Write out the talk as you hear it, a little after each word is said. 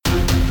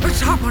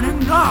What's happening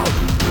now?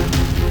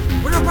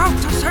 We're about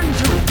to send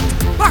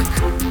you back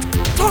to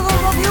the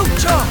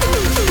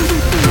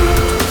future!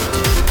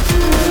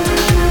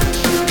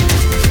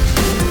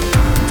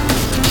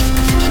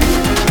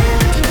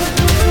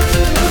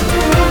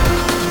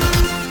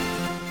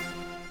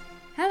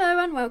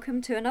 Hello and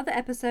welcome to another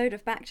episode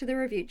of Back to the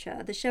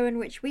Reviewture, the show in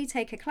which we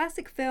take a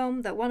classic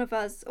film that one of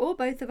us or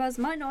both of us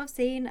might not have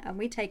seen and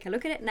we take a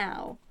look at it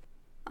now.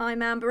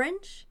 I'm Amber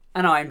Inch.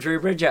 And I'm Drew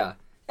Bridger.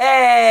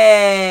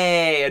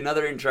 Hey!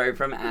 Another intro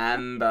from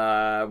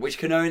Amber, which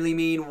can only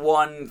mean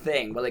one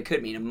thing. Well, it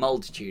could mean a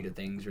multitude of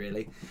things,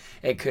 really.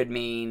 It could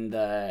mean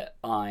that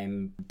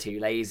I'm too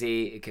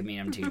lazy. It could mean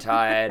I'm too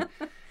tired.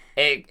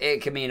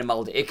 It could mean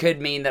It could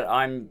mean that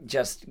I'm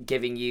just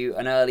giving you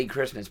an early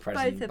Christmas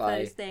present Both of by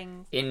those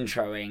things.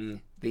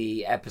 Introing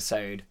the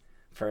episode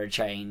for a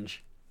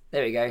change.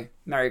 There we go.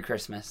 Merry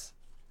Christmas.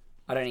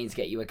 I don't need to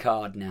get you a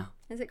card now.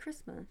 Is it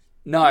Christmas?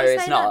 No, Are you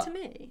it's saying not. that to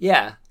me?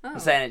 Yeah, Oh. I'm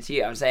saying it to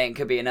you. I'm saying it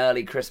could be an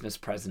early Christmas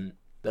present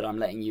that I'm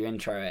letting you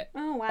intro it.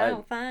 Oh,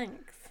 wow,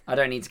 thanks. I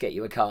don't need to get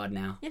you a card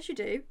now. Yes, you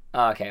do.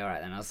 Oh, okay,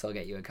 alright then, I'll still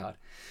get you a card.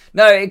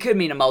 No, it could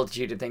mean a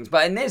multitude of things,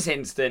 but in this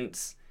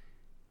instance,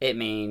 it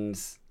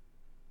means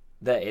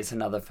that it's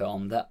another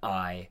film that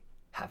I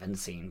haven't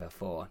seen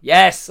before.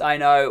 Yes, I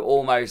know,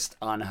 almost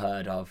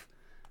unheard of,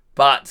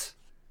 but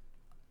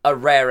a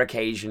rare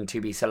occasion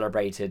to be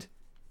celebrated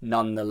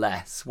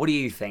nonetheless. What do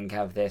you think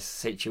of this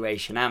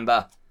situation,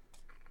 Amber?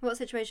 What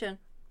situation?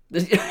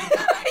 You've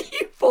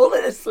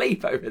fallen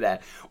asleep over there.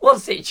 What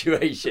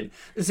situation?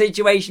 The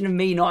situation of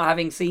me not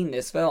having seen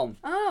this film.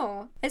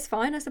 Oh, it's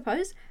fine, I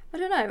suppose. I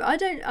don't know. I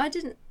don't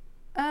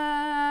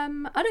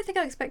think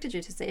I expected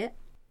you to see it.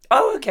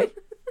 Oh, okay.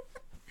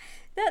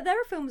 There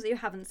are films that you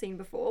haven't seen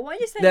before. Why are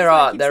you saying There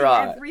it's like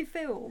are. you've seen every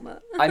film?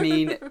 I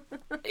mean,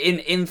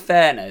 in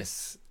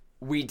fairness,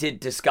 we did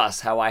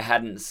discuss how I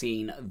hadn't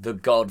seen The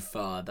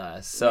Godfather,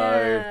 so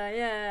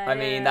yeah. I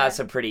mean that's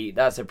a pretty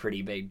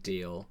big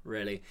deal,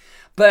 really.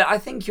 But I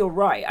think you're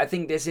right. I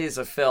think this is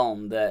a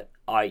film that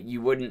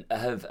you wouldn't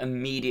have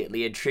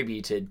immediately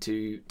attributed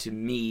to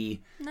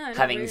me not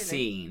having really.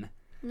 seen.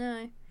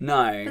 No.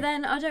 No. But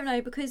then, I don't know,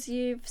 because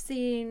you've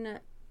seen,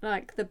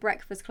 like, The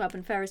Breakfast Club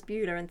and Ferris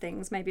Bueller and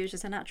things, maybe it was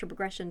just a natural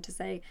progression to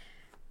say,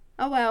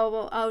 oh,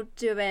 well, I'll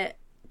do it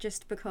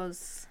just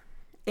because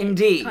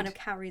Indeed. it kind of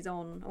carries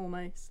on,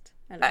 almost,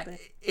 a little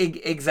bit.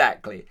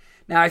 Exactly.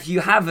 Now, if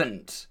you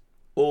haven't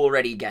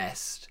already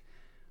guessed,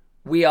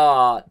 we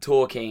are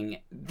talking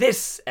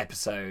this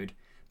episode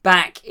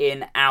back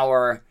in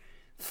our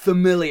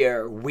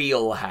familiar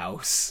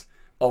wheelhouse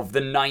of the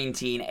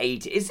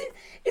 1980s.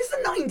 Is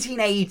the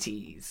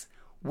 1980s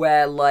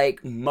where,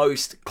 like,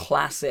 most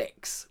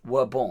classics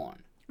were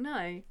born?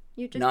 No,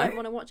 you just No? don't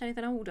want to watch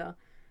anything older.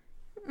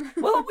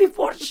 Well, we've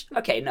watched...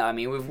 Okay, no, I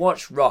mean, we've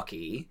watched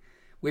Rocky.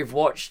 We've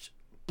watched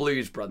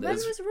Blues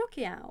Brothers. When was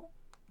Rocky out?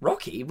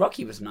 Rocky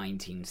was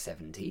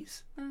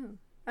 1970s. Oh,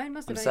 it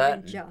must have I'm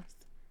only been certain.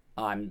 just.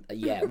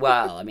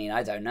 Well, I mean,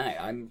 I don't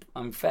know.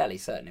 I'm fairly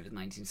certain it was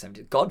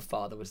 1970s.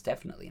 Godfather was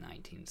definitely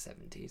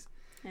 1970s.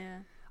 Yeah.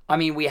 I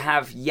mean, we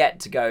have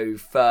yet to go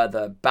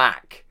further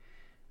back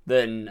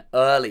than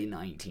early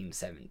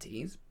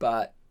 1970s,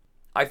 but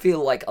I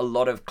feel like a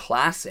lot of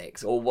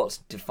classics, or what's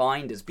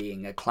defined as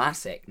being a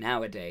classic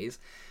nowadays,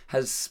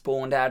 has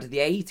spawned out of the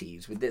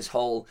 80s with this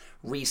whole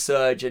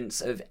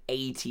resurgence of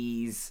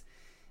 80s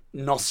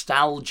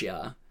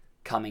nostalgia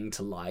coming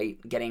to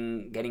light,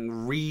 getting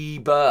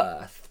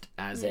rebirthed,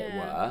 as it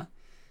were,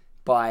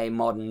 by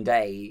modern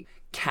day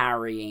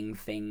carrying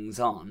things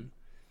on.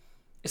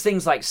 It's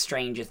things like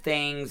Stranger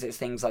Things, it's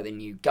things like the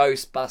new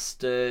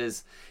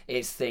Ghostbusters,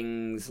 it's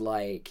things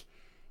like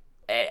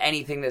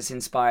anything that's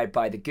inspired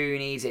by the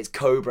Goonies, it's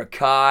Cobra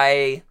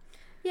Kai.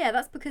 Yeah,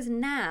 that's because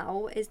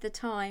now is the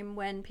time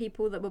when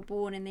people that were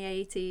born in the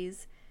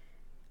 80s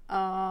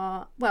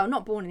are... Well,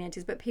 not born in the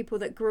 80s, but people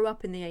that grew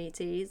up in the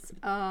 80s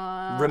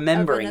are...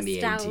 Remembering of a the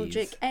 80s.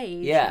 nostalgic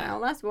age Yeah. now,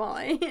 that's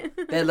why.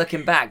 They're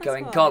looking back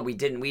going, why. God, we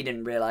didn't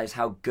realise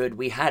how good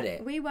we had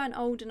it. We weren't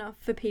old enough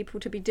for people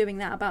to be doing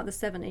that about the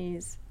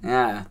 70s,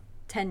 Yeah.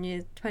 10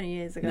 years, 20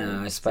 years ago.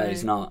 No, I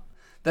suppose So- not.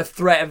 The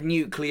threat of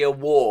nuclear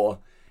war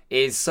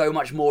is so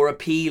much more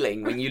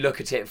appealing when you look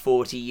at it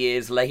 40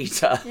 years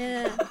later.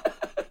 Yeah.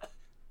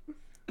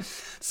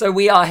 So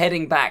we are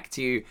heading back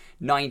to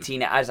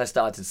as I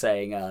started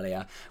saying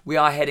earlier, we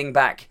are heading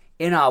back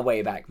in our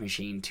Wayback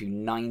Machine to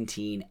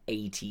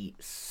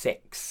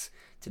 1986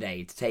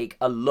 today to take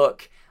a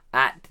look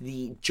at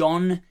the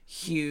John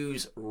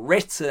Hughes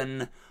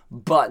written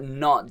but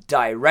not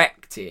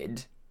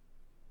directed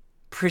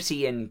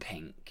Pretty in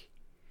Pink.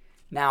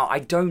 Now, I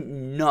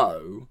don't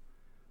know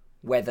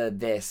whether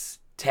this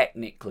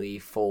technically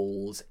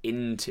falls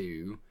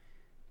into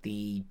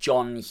the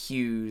John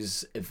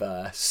Hughes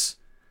verse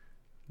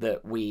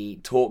that we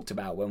talked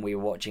about when we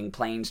were watching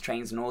Planes,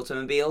 Trains and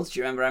Automobiles. Do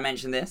you remember I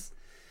mentioned this?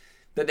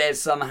 That there's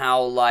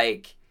somehow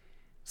like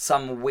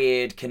some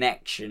weird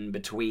connection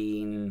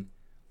between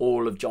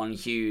all of John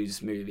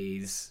Hughes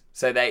movies.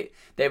 So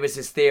there was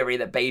this theory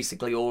that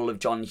basically all of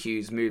John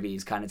Hughes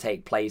movies kind of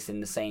take place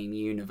in the same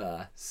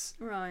universe.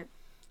 Right.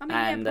 I mean,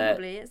 And, yeah,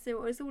 probably.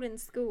 It's all in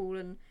school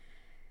and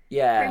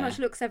Yeah. pretty much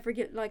looks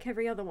like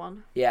every other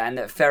one. Yeah, and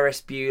that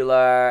Ferris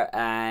Bueller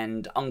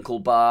and Uncle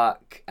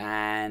Buck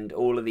and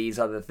all of these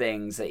other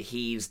things that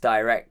he's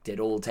directed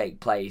all take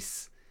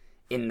place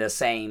in the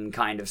same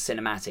kind of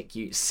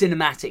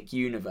cinematic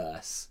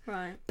universe.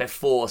 Right.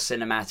 Before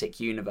cinematic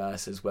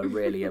universes were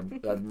really a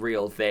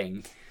real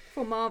thing.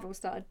 Before Marvel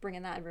started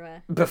bringing that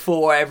everywhere.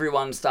 Before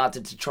everyone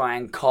started to try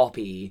and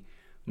copy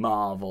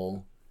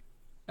Marvel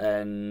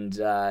and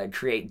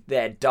create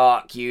their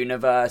dark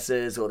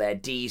universes or their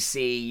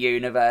DC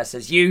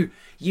universes. You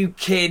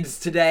kids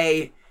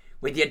today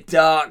with your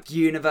dark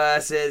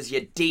universes,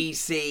 your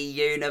DC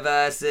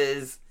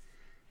universes.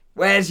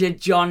 Where's your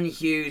John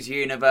Hughes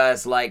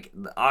universe like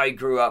I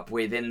grew up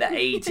with in the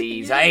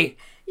 80s, eh?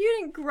 You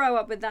didn't grow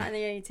up with that in the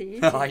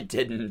 80s. No, I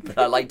didn't, but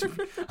I like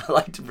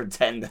to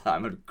pretend that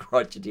I'm a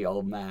crotchety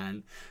old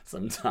man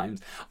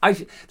sometimes.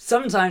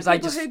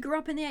 People who grew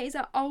up in the 80s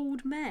are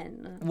old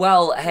men.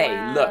 Well, hey,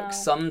 Wow. look,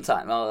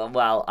 sometimes...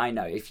 Well, I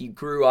know, if you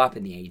grew up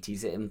in the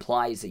 80s, it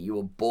implies that you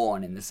were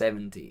born in the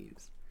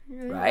 70s,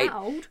 right? That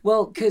old.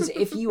 Well, because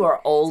if you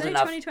are old It's only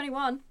enough...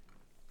 2021.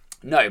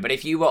 No, but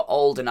if you were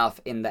old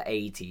enough in the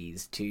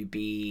 80s to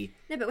be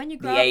No, but when you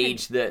grow the up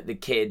age that the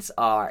kids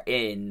are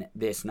in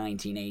this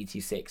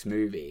 1986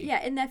 movie...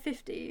 Yeah, in their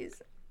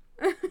 50s.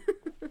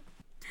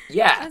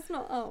 Yeah. That's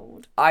not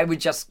old. I would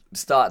just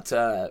start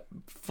to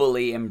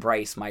fully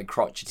embrace my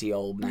crotchety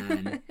old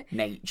man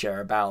nature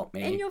about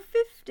me. In your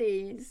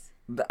 50s.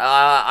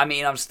 I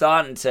mean, I'm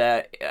starting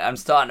to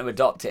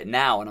adopt it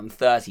now, and I'm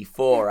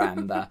 34,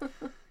 Amber.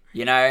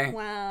 You know,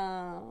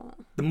 Wow.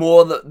 the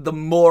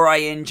more I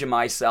injure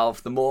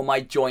myself, the more my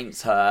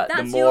joints hurt.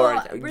 That's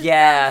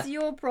yeah. That's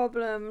your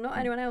problem, not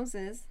anyone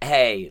else's.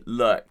 Hey,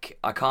 look,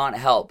 I can't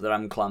help that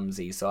I'm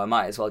clumsy, so I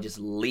might as well just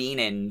lean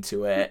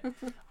into it,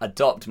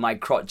 adopt my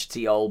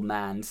crotchety old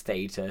man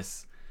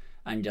status,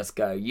 and just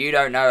go, you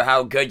don't know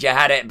how good you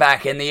had it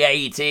back in the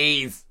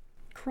 80s.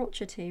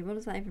 Crotchety, what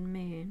does that even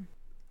mean?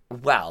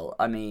 Well,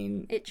 I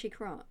mean... Itchy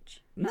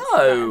crotch.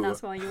 No! And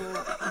that's why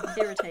you're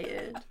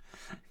irritated.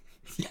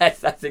 Yes,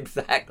 that's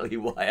exactly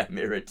why I'm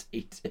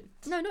irritated.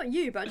 No, not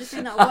you, but I just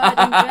mean that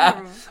word in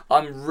general.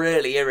 I'm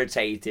really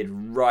irritated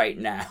right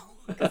now.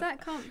 Because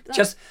that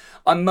can't...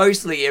 I'm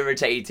mostly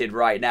irritated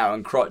right now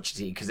and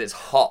crotchety because it's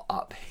hot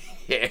up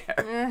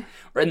here.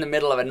 We're in the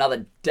middle of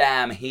another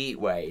damn heat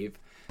wave.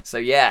 So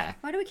yeah.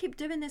 Why do we keep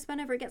doing this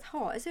whenever it gets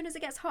hot? As soon as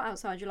it gets hot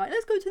outside, you're like,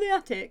 let's go to the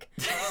attic.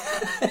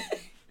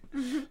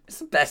 It's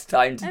the best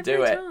time to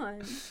do it. Every time.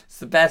 It's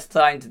the best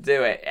time to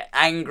do it. It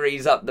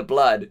angries up the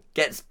blood.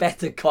 Gets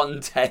better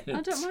content.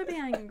 I don't want to be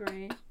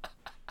angry.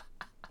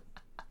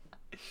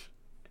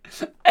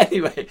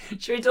 Anyway,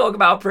 should we talk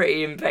about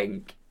Pretty in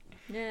Pink?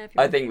 Yeah, if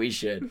you I think we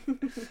should.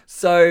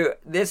 So,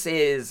 this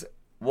is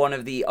one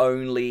of the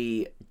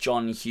only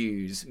John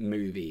Hughes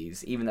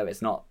movies, even though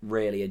it's not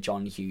really a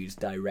John Hughes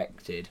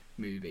directed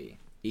movie.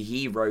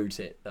 He wrote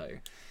it, though.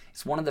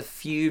 It's one of the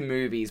few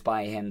movies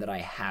by him that I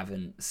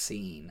haven't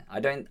seen.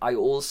 I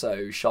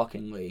also,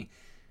 shockingly,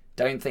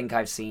 don't think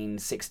I've seen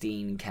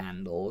 16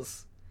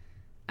 Candles.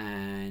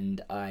 And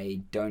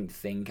I don't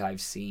think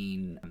I've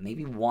seen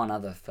maybe one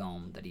other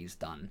film that he's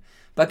done.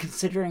 But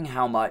considering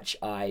how much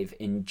I've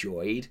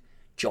enjoyed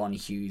John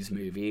Hughes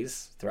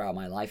movies throughout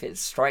my life, it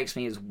strikes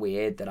me as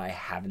weird that I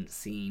haven't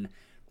seen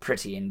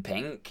Pretty in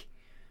Pink,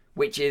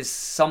 which is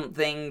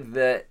something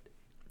that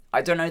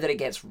I don't know that it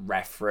gets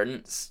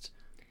referenced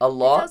a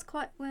lot. It does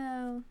quite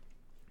well.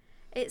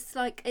 It's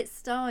like its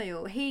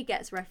style. He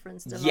gets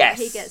referenced a lot. Yes.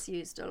 He gets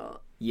used a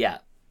lot. Yeah.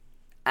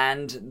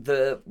 And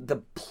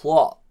the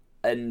plot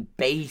and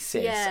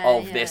basis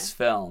of this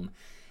film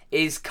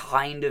is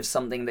kind of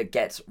something that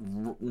gets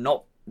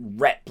not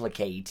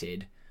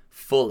replicated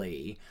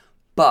fully,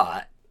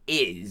 but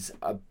is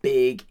a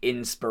big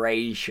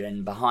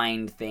inspiration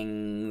behind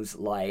things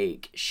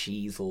like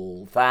She's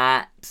All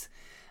That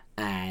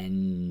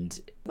and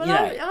Well, you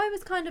know, I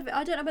was kind of,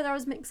 I don't know whether I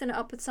was mixing it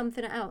up with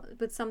something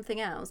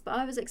else, but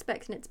I was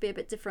expecting it to be a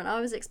bit different.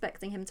 I was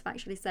expecting him to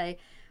actually say,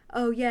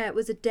 "Oh yeah, it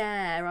was a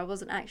dare. I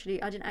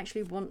didn't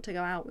actually want to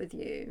go out with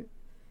you."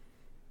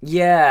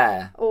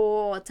 yeah.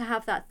 Or to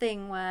have that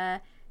thing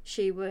where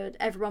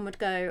everyone would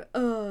go,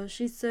 "Oh,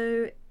 she's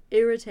so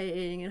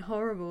irritating and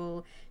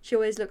horrible. She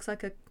always looks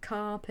like a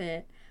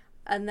carpet."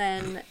 And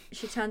then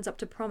she turns up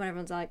to prom and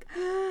everyone's like,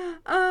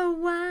 "Oh,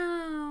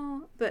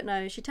 wow." But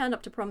no, she turned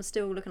up to prom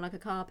still looking like a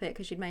carpet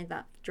because she'd made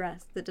that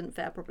dress that didn't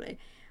fit her properly.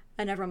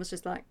 And everyone was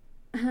just like,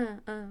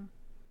 oh.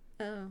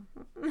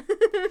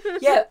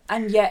 Yeah,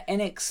 and yet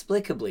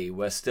inexplicably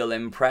we're still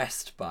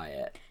impressed by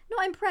it.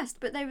 Not impressed,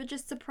 but they were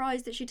just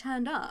surprised that she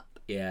turned up.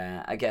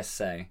 Yeah, I guess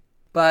so.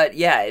 But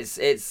yeah,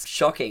 it's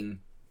shocking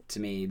to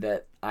me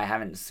that I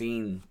haven't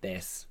seen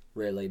this,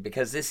 really,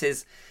 because this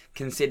is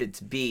considered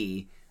to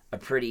be a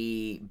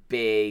pretty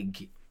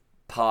big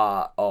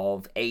part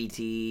of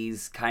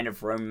 80s kind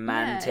of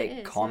romantic Yeah,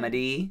 it is,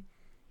 comedy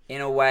in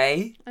a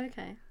way.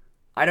 Okay.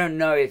 I don't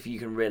know if you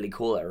can really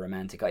call it a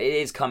romantic. It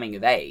is coming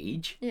of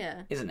age,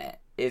 Yeah. isn't it?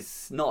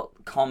 It's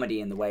not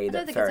comedy in the way I don't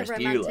that think Ferris it's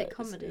a Bueller romantic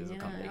comedy. is a Yeah.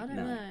 comedy. I don't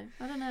No. know.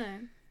 I don't know.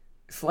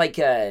 It's like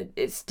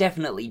it's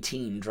definitely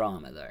teen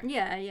drama though.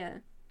 Yeah, yeah.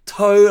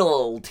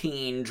 Total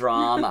teen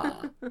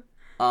drama.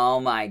 Oh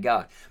my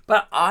god.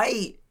 But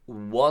I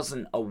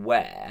wasn't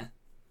aware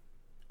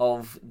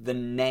of the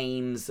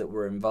names that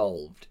were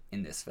involved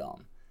in this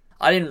film.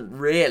 I didn't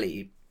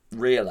really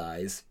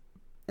realise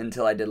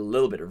until I did a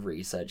little bit of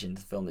research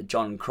into the film that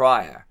John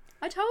Cryer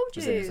I told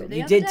was in this you. film. The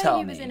You other did day tell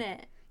he was me. in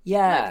it.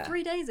 Yeah. Like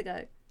 3 days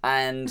ago.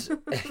 And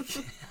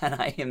and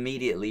I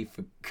immediately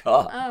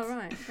forgot. Oh,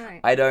 right. Great.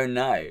 I don't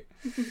know.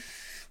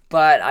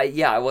 But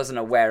I wasn't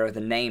aware of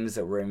the names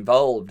that were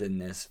involved in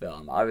this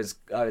film. I was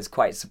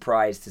quite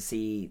surprised to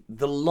see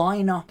the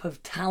lineup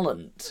of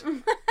talent.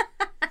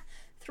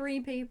 3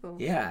 people.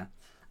 Yeah.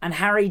 And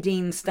Harry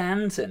Dean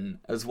Stanton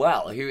as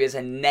well, who is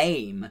a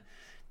name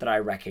that I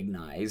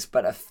recognise,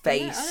 but a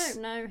face I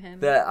don't know him.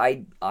 that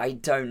I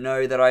don't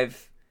know that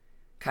I've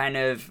kind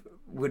of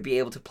would be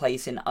able to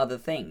place in other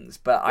things.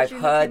 But I've you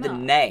look heard him the up?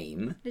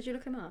 name. Did you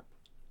look him up?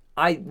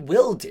 I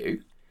will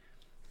do,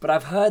 but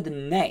I've heard the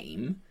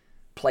name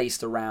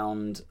placed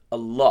around a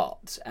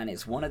lot, and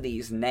it's one of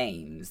these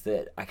names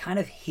that I kind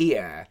of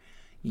hear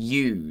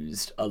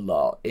used a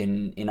lot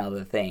in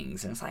other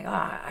things, and it's like,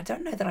 I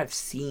don't know that I've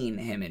seen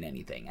him in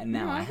anything, and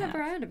now No, I I've have.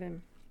 never heard of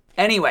him.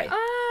 Anyway,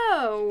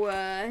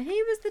 Oh,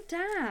 he was the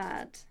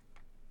dad.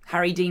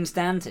 Harry Dean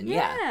Stanton,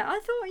 yeah. I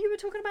thought you were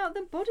talking about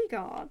the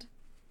bodyguard.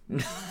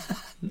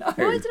 No.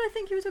 Why did I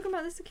think you were talking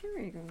about the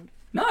security guard?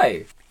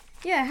 No.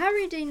 Yeah,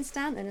 Harry Dean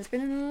Stanton has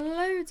been in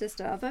loads of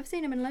stuff. I've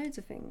seen him in loads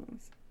of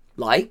things.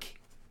 Like?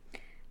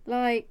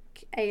 Like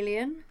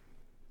Alien.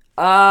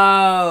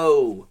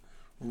 Oh,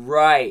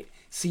 right.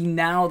 See,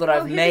 now that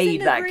I've he was in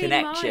made The that Green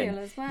connection.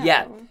 Mile as well.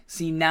 Yeah.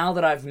 See, now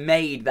that I've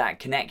made that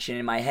connection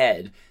in my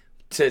head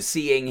to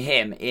seeing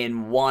him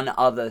in one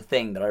other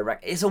thing that I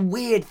reckon. It's a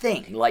weird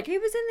thing. Like, He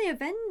was in the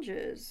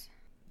Avengers.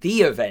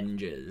 The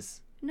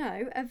Avengers.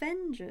 No,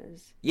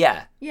 Avengers.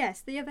 Yeah.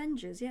 Yes, the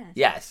Avengers, yes.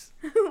 Yes.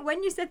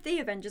 When you said the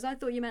Avengers, I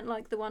thought you meant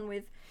like the one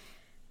with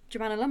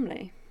Joanna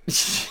Lumley.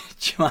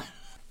 No,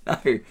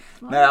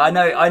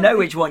 I know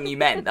which one you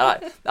meant.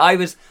 I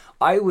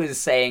was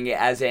saying it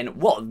as in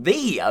what,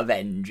 the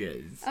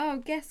Avengers? Oh,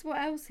 guess what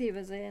else he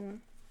was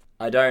in?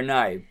 I don't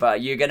know,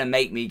 but you're gonna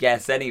make me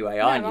guess anyway,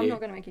 aren't No, you? I'm not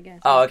going to make a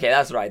guess. Oh, okay,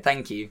 that's right.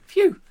 Thank you.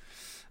 Phew.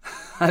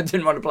 I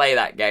didn't want to play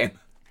that game.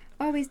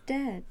 Oh, he's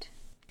dead.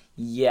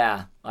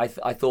 Yeah, I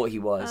thought he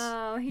was.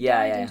 Oh, he Yeah,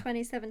 died yeah. in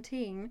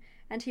 2017,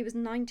 and he was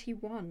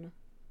 91.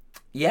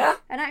 Yeah?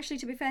 And actually,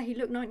 to be fair, he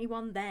looked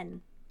 91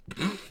 then.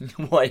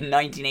 What, in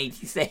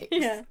 1986?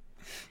 Yeah.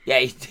 Yeah,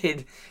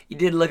 he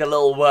did look a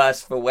little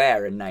worse for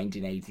wear in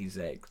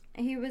 1986.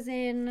 He was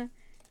in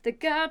The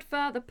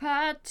Godfather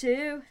Part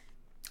 2.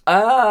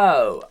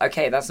 Oh,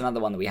 okay, that's another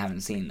one that we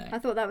haven't seen though. I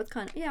thought that was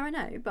kind of... Yeah, I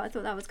know, but I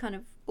thought that was kind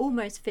of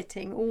almost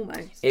fitting,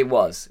 almost. It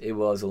was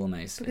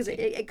almost. Because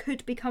fitting. it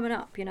could be coming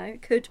up, you know?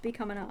 It could be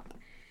coming up.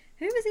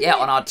 Who was in Yeah,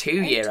 it? on our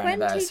 2-year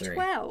anniversary.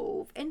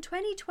 In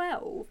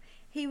 2012,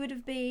 he would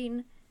have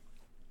been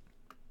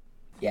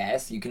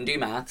Yes, you can do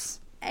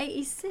maths.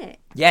 86.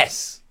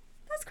 Yes.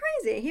 That's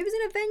crazy. He was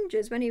in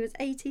Avengers when he was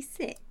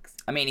 86.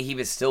 I mean, he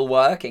was still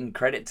working,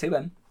 credit to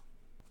him.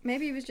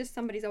 Maybe he was just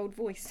somebody's old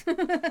voice.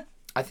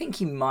 I think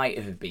he might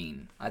have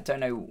been. I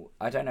don't know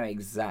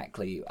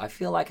exactly. I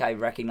feel like I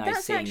recognise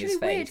That's seeing actually his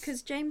face. weird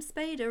because James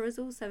Spader is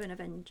also in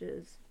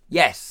Avengers.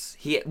 Yes,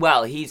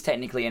 he's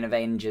technically in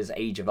Avengers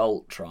Age of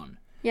Ultron.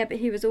 Yeah, but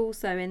he was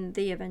also in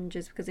the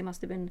Avengers because there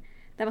must have been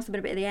a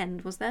bit at the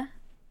end, was there?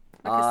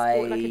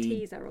 Like a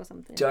teaser or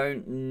something.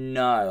 Don't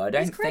know. I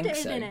don't He's think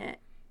credited so. in it.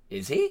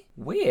 Is he?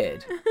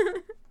 Weird.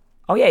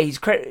 Oh yeah, he's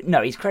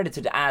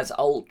credited as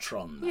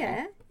Ultron though.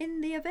 Yeah,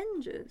 in the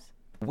Avengers.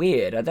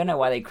 Weird. I don't know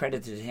why they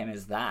credited him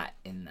as that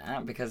in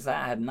there, because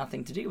that had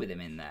nothing to do with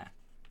him in there.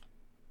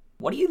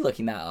 What are you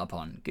looking that up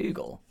on?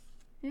 Google?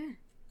 Yeah.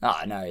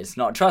 Oh, no, it's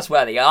not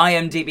trustworthy.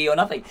 IMDb or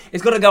nothing.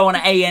 It's got to go on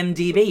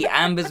AMDB,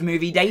 Amber's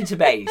Movie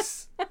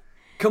Database.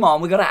 Come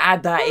on, we got to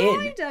add that in.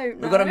 I don't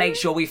know. We've got to make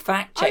sure we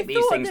fact check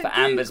these things for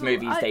Amber's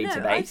Movies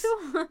Database.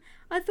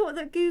 I thought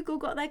that Google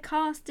got their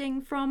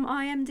casting from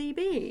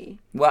IMDb.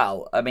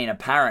 Well, I mean,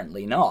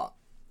 apparently not.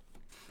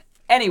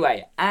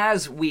 Anyway,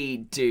 as we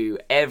do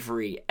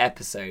every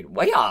episode,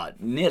 we are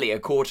nearly a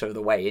quarter of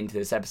the way into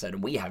this episode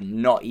and we have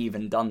not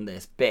even done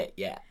this bit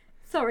yet.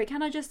 Sorry,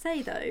 can I just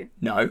say though?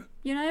 No.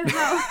 You know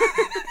how...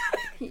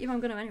 I'm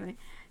going to anyway.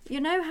 You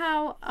know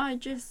how I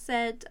just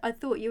said I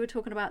thought you were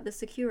talking about the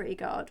security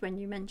guard when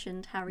you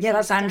mentioned Harry? Yeah,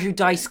 that's Stanton? Andrew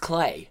Dice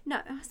Clay. No,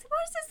 I said, why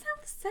does it sound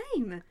the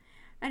same?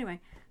 Anyway,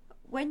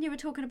 when you were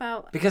talking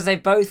about... Because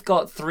they've both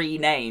got 3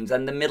 names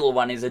and the middle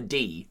one is a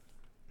D.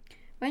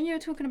 When you were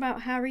talking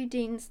about Harry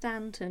Dean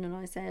Stanton and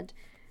I said,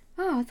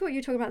 oh, I thought you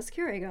were talking about the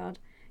security guard.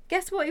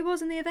 Guess what he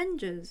was in the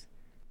Avengers?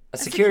 A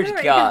security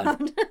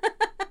guard.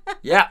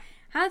 Yeah.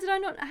 How did I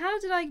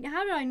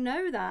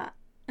know that?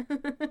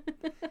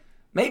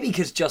 Maybe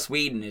because Joss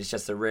Whedon is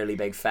just a really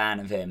big fan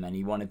of him and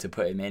he wanted to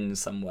put him in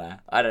somewhere.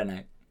 I don't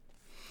know.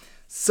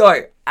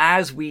 So,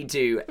 as we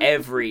do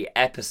every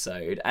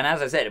episode, and as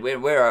I said,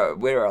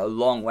 we're a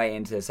long way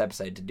into this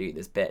episode to do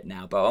this bit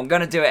now, but I'm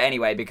going to do it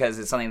anyway because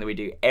it's something that we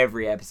do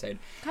every episode.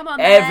 Come on,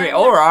 then.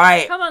 All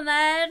right. Come on,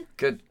 then.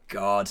 Good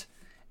God.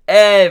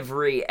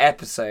 Every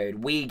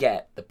episode, we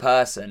get the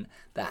person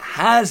that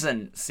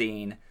hasn't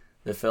seen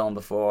the film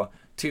before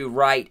to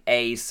write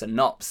a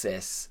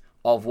synopsis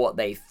of what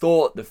they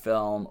thought the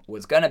film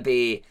was going to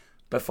be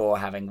before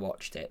having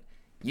watched it.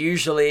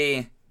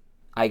 Usually,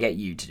 I get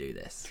you to do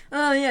this.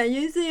 Oh, yeah,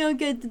 usually I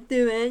get to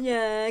do it,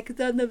 yeah, because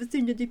I've never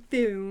seen any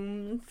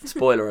films.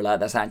 Spoiler alert,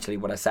 that's actually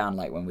what I sound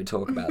like when we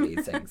talk about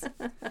these things.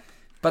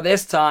 But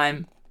this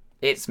time,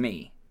 it's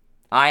me.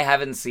 I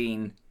haven't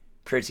seen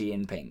Pretty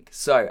in Pink.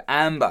 So,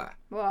 Amber.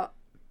 What?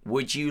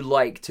 Would you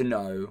like to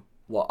know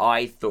what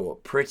I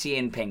thought Pretty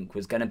in Pink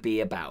was going to be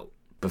about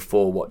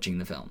before watching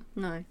the film?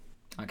 No.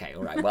 Okay,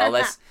 all right. Well,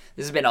 this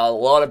has been a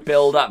lot of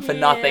build-up for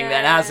nothing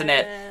then, hasn't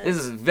it? This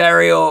is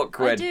very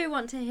awkward. I do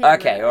want to hear it.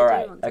 Okay, all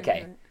right.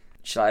 Okay.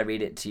 Shall I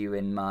read it to you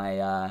in my,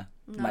 No,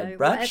 my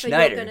Rob whatever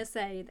Schneider? you're going to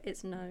say,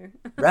 it's no.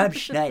 Rob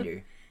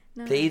Schneider.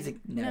 No, Please?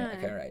 No. no.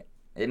 Okay, all right.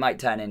 It might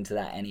turn into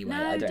that anyway.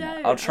 No, I don't know.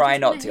 don't. I'll try I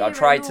just not wanna to. I'll hear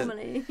try it to.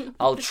 normally.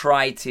 I'll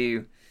try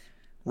to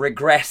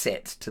regress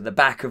it to the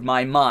back of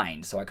my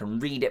mind so I can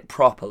read it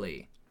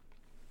properly.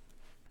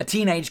 A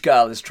teenage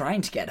girl is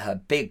trying to get her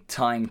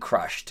big-time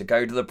crush to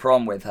go to the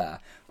prom with her,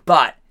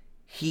 but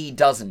he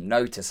doesn't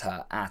notice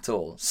her at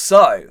all.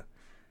 So,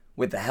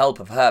 with the help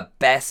of her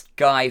best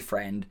guy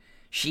friend,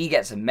 she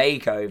gets a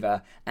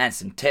makeover and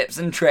some tips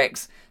and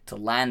tricks to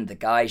land the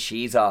guy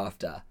she's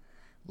after.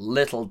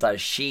 Little does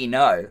she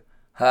know,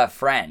 her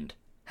friend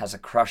has a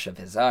crush of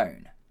his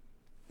own.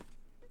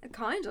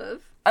 Kind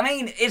of. I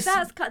mean, it's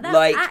That's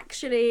like...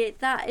 actually,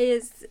 that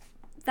is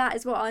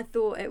what I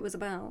thought it was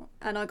about,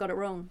 and I got it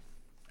wrong.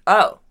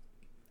 Oh,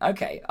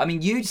 okay. I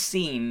mean, you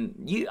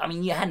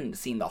hadn't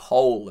seen the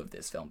whole of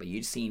this film, but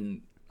you'd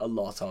seen a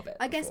lot of it.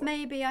 I guess before.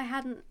 maybe I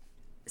hadn't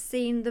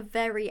seen the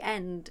very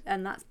end,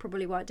 and that's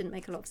probably why it didn't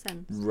make a lot of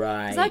sense.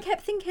 Right. Because I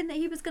kept thinking that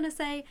he was going to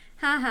say,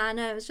 haha,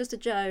 no, it was just a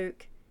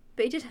joke.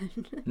 But he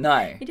didn't.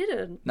 No. He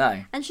didn't.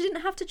 No. And she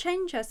didn't have to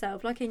change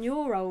herself, like in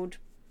your old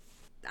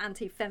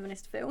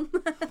anti-feminist film.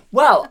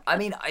 Well, I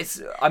mean,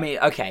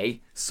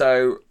 okay,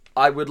 so...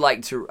 I would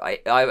like to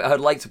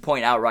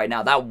point out right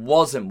now that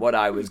wasn't what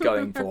I was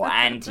going for,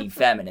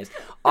 anti-feminist.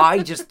 I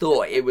just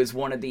thought it was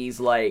one of these,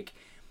 like...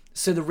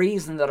 So the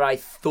reason that I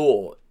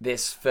thought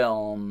this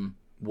film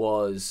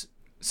was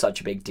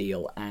such a big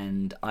deal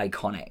and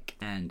iconic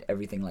and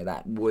everything like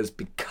that was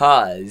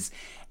because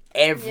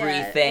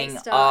everything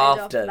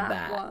after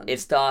that, it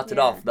started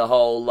off the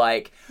whole,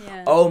 like,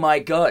 oh my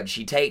god,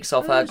 she takes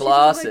off her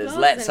glasses,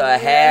 lets her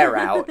hair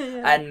out,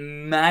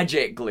 and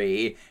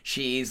magically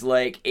she's,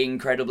 like,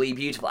 incredibly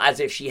beautiful, as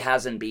if she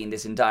hasn't been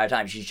this entire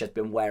time. She's just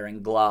been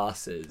wearing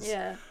glasses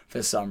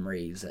for some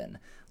reason.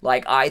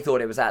 Like, I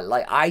thought it was that.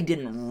 Like, I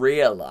didn't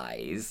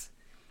realize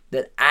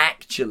that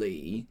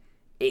actually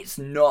it's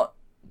not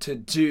to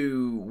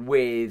do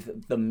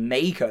with the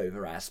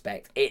makeover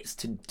aspect. It's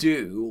to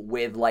do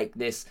with, like,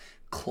 this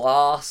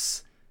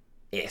classist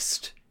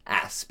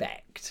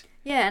aspect.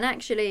 Yeah, and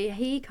actually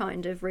he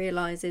kind of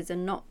realises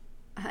and not...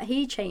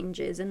 He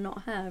changes and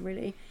not her,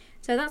 really.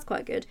 So that's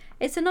quite good.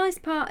 It's a nice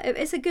part...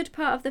 It's a good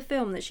part of the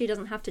film that she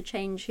doesn't have to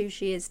change who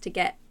she is to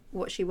get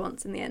what she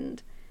wants in the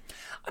end.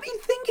 I mean,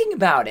 thinking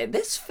about it,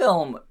 this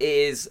film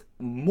is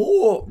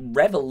more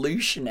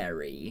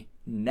revolutionary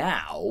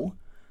now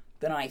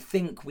than I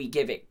think we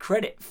give it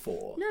credit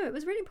for. No, it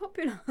was really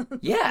popular.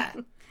 Yeah.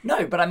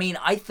 No, but I mean,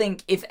 I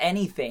think, if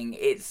anything,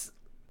 it's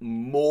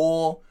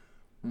more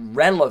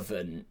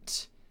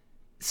relevant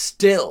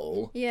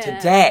still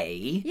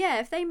today. Yeah,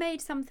 if they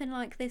made something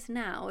like this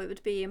now, it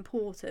would be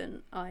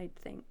important, I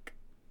think.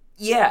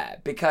 Yeah,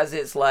 because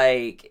it's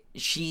like,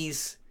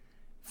 she's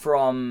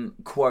from,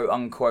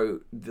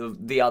 quote-unquote,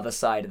 the other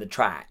side of the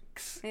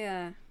tracks.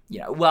 Yeah. You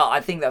know, well,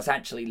 I think that's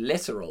actually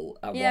literal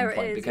at one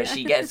point, because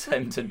she gets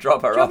him to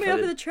drop her drop off me off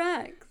at the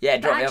tracks. Yeah,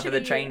 But drop me off actually,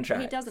 at the train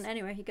tracks. He doesn't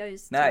anyway. He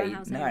goes to her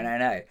house.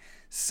 No.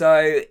 So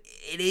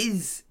it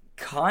is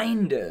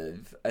kind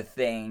of a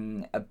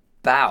thing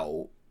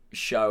about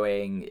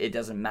showing it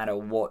doesn't matter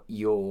what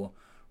your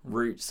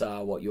roots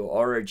are, what your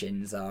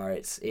origins are.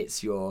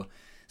 It's your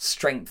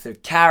strength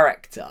of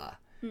character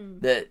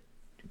that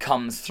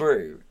comes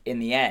through in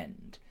the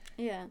end.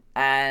 Yeah.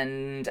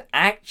 And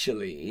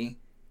actually,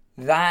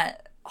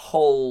 that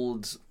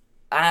holds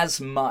as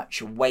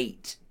much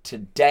weight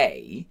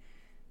today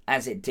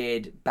as it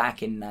did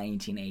back in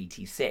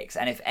 1986.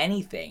 And if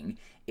anything,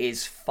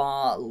 is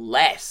far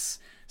less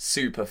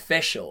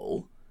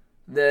superficial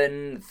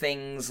than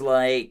things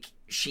like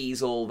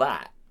She's All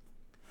That.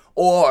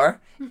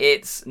 Or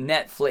its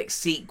Netflix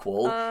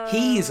sequel,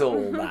 He's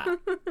All That.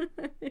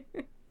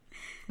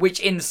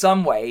 Which in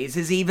some ways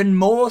is even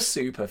more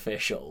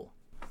superficial.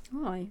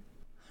 Why?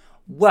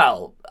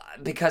 Well,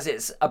 because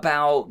it's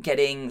about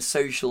getting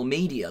social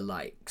media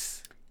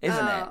likes,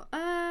 isn't it?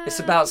 It's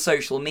about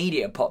social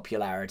media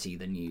popularity,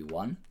 the new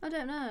one. I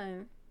don't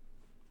know.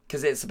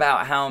 Because it's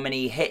about how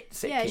many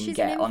hits it can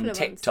get on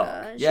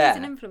TikTok. She's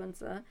an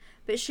influencer,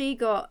 but she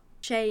got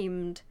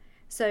shamed,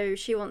 so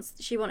she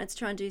wanted to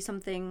try and do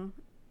something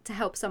to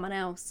help someone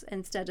else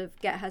instead of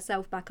get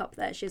herself back up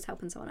there. She was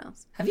helping someone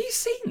else. Have you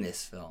seen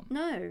this film?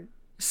 No.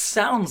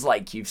 Sounds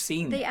like you've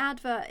seen The it.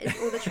 advert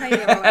or the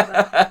trailer or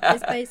whatever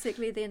is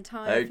basically the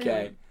entire film.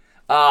 Okay.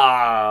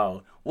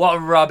 Oh, what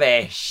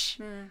rubbish.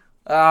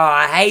 Oh,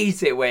 I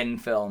hate it when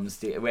trailers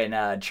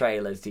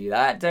do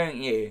that, don't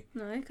you?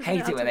 No, because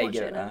Hate it when they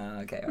do it. Oh,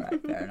 okay,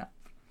 alright, fair enough.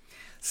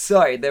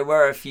 So, there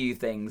were a few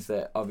things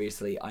that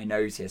obviously I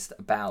noticed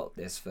about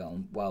this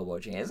film while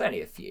watching it. There's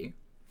only a few.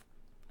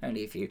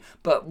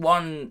 But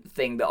one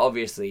thing that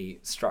obviously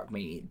struck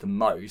me the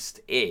most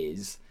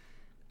is,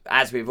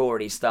 as we've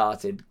already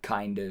started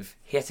kind of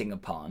hitting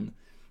upon,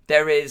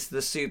 there is the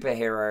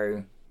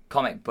superhero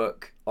comic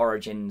book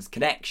origins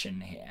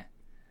connection here.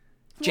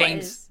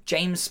 James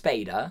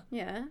Spader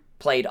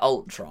played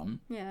Ultron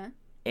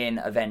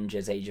in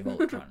Avengers Age of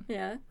Ultron.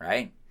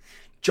 Right?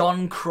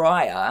 John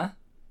Cryer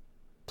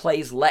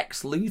plays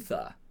Lex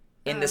Luthor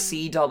in the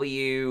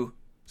CW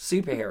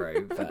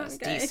superhero verse,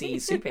 DC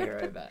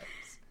superhero verse.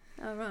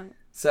 Oh, right.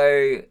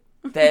 So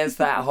there's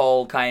that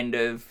whole kind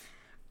of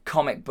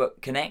comic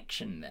book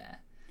connection there.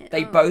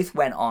 They both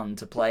went on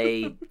to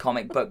play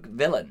comic book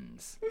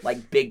villains,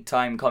 like big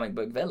time comic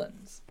book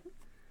villains.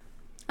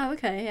 Oh,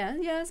 okay,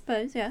 yeah, I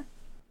suppose, yeah.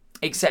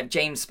 Except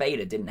James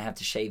Spader didn't have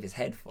to shave his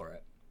head for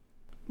it.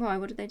 Why?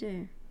 What did they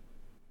do?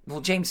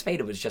 Well, James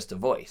Spader was just a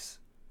voice.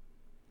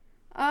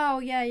 Oh,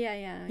 yeah.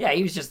 Yeah,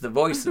 he was just the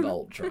voice of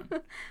Ultron.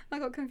 I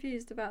got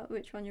confused about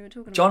which one you were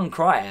talking about. John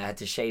Cryer had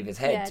to shave his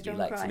head to be John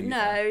Lex Cryer. Luthor.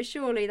 No,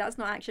 surely that's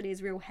not actually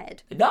his real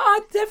head. No,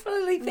 I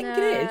definitely think it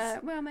is.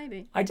 Well,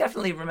 maybe. I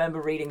definitely remember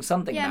reading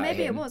something about him. Yeah,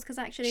 maybe it was, because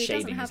actually he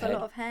doesn't shaving his have a head.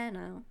 lot of hair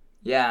now.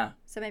 Yeah.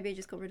 So maybe he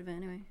just got rid of it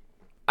anyway.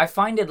 I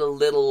find it a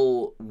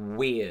little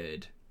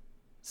weird,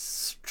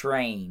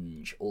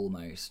 strange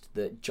almost,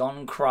 that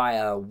John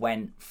Cryer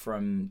went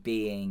from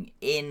being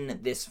in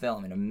this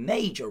film in a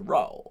major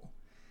role,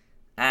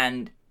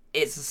 and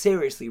it's a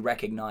seriously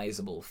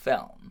recognisable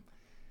film,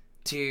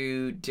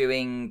 to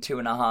doing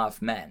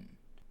 2.5 Men.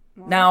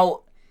 What?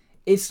 Now,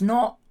 it's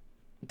not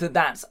that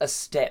that's a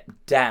step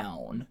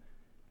down.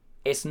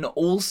 It's not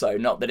also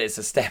not that it's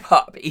a step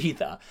up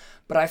either.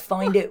 But I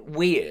find it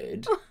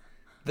weird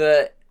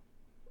that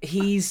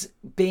he's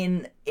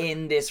been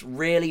in this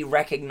really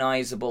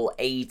recognisable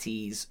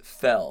 80s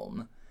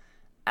film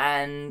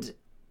and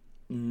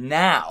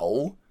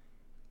now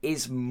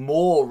is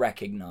more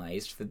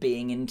recognised for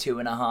being in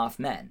 2.5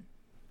 Men.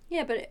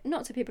 Yeah, but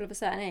not to people of a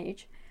certain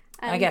age.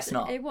 And I guess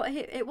not. It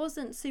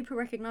wasn't super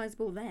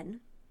recognisable then.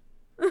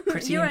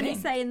 Pretty You're in only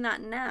Pink. saying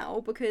that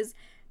now because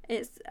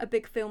it's a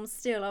big film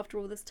still after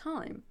all this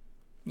time.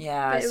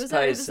 Yeah, but I it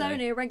suppose was so.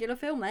 only a regular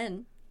film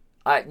then.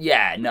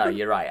 Yeah, no,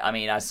 you're right. I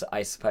mean, I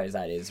suppose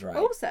that is right.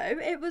 Also,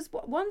 it was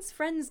once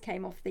Friends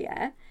came off the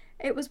air,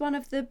 it was one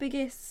of the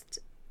biggest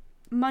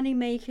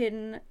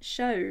money-making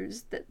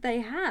shows that they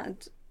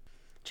had.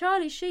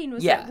 Charlie Sheen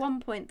was at one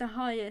point the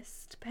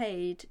highest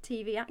paid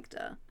TV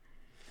actor.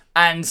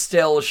 And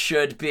still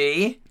should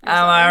be.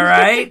 Am I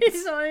right?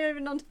 He's not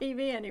even on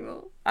TV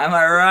anymore. Am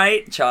I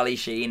right? Charlie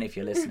Sheen, if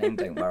you're listening,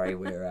 don't worry,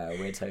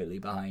 we're totally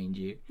behind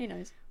you. He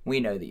knows. We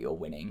know that you're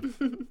winning.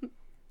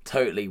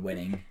 Totally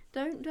winning.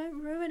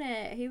 Don't ruin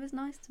it. He was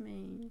nice to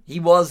me. He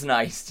was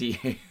nice to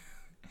you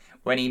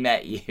when he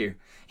met you.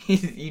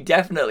 You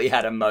definitely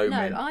had a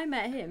moment. No, I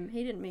met him.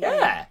 He didn't meet me.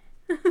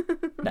 me.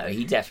 No,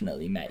 he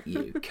definitely met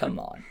you. Come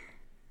on.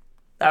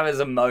 That was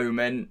a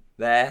moment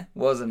there,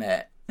 wasn't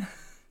it?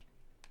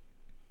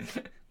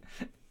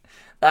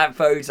 That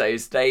photo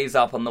stays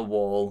up on the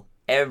wall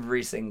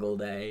every single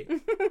day.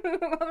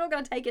 I'm not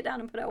going to take it down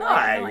and put it away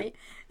at night.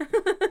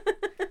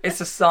 It's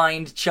a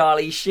signed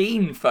Charlie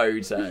Sheen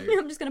photo.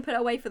 I'm just going to put it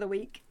away for the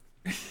week.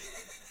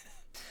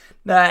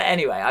 No,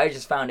 anyway, I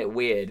just found it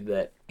weird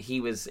that he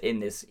was in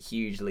this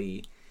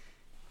hugely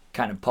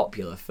kind of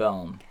popular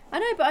film. I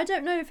know, but I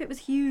don't know if it was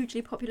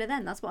hugely popular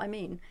then. That's what I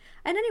mean.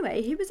 And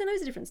anyway, he was in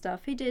loads of different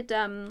stuff. He did,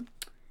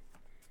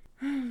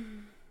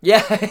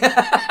 Yeah.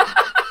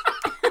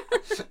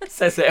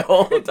 Says it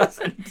all,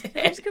 doesn't it?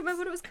 I just couldn't remember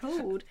what it was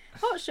called.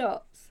 Hot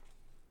Shots.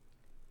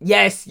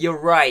 Yes, you're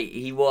right.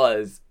 He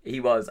was.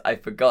 I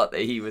forgot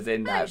that he was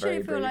in that very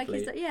I feel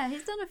briefly. like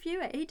he's done a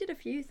few. He did a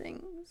few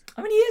things.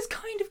 I mean, he is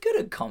kind of good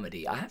at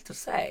comedy, I have to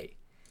say.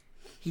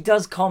 He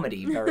does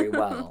comedy very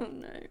well. Oh,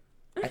 no.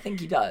 I think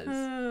he does.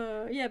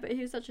 Yeah, but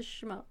he was such a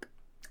schmuck.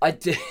 I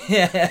do.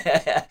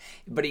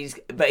 but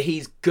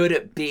he's good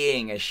at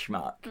being a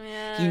schmuck.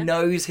 Yeah. He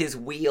knows his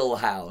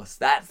wheelhouse.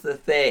 That's the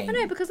thing. I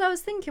know, because I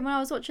was thinking when I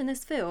was watching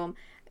this film,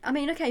 I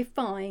mean, okay,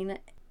 fine.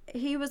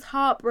 He was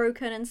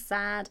heartbroken and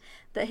sad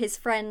that his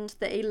friend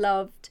that he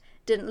loved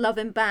didn't love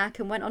him back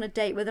and went on a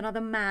date with another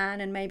man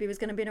and maybe was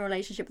going to be in a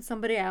relationship with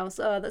somebody else.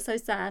 Oh, that's so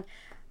sad.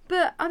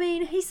 But, I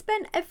mean, he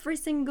spent every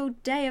single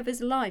day of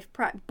his life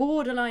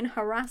borderline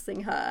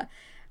harassing her.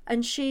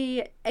 and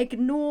she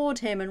ignored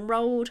him and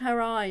rolled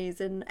her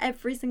eyes and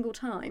every single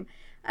time.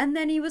 And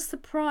then he was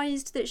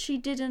surprised that she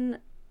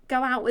didn't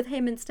go out with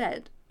him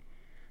instead.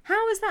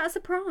 How is that a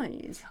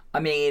surprise? I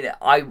mean,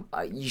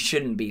 you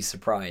shouldn't be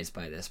surprised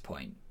by this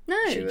point.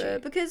 No,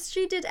 because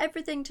she did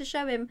everything to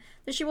show him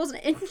that she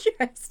wasn't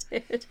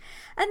interested.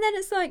 And then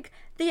it's like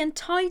the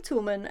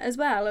entitlement as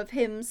well of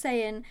him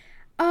saying,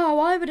 oh,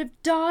 I would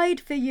have died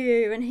for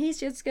you, and he's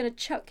just going to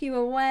chuck you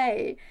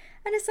away.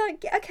 And it's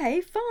like, okay,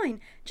 fine.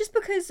 Just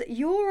because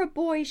you're a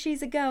boy,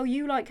 she's a girl,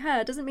 you like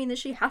her, doesn't mean that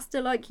she has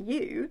to like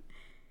you.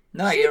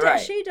 No, you're right.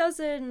 She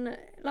doesn't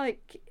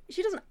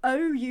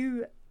owe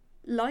you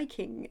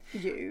liking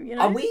you, you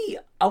know?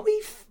 Are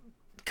we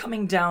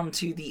coming down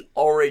to the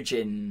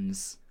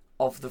origins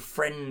of the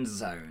friend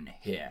zone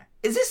here?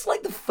 Is this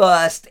like the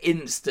first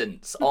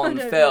instance on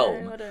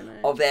film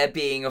of there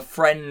being a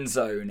friend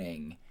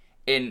zoning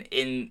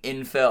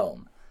in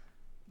film,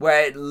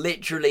 where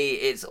literally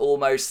it's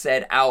almost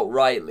said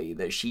outrightly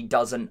that she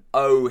doesn't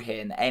owe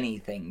him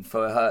anything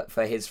for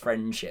his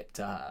friendship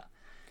to her?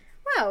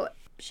 Well,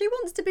 she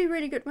wants to be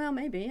really good. Well,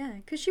 maybe, yeah,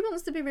 because she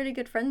wants to be really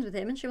good friends with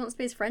him, and she wants to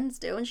be his friend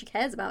still, and she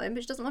cares about him,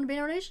 but she doesn't want to be in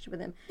a relationship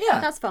with him. Yeah,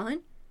 that's fine.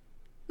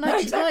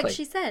 Exactly. Like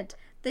she said,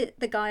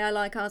 the guy I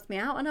like asked me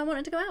out, and I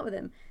wanted to go out with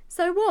him.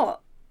 So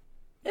what?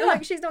 Yeah.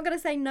 Like, she's not going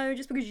to say no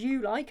just because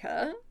you like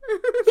her.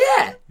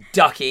 Yeah,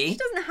 Ducky. She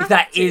doesn't have if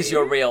that to. Is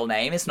your real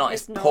name. It's not.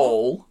 It's not.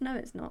 Paul. No,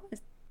 it's not.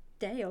 It's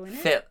Dale,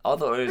 isn't it? I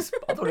thought it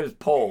was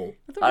Paul.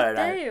 I thought it don't was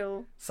know.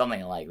 Dale.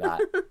 Something like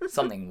that.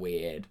 Something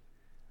weird.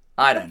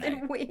 I don't know.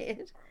 Something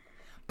weird.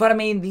 But I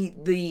mean,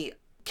 the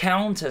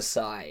counter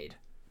side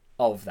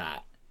of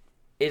that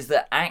is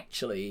that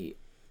actually,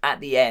 at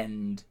the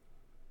end,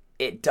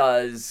 it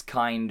does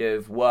kind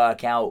of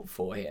work out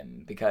for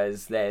him,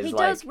 because there's he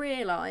does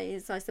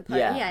realise, I suppose.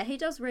 Yeah, he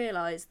does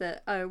realise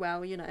that, oh,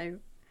 well, you know,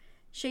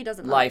 she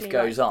doesn't like me. Life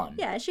goes on.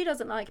 Yeah, she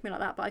doesn't like me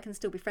like that, but I can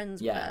still be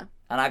friends with her.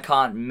 And I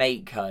can't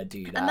make her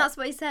do that. And that's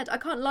what he said. I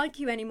can't like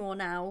you anymore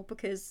now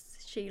because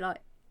she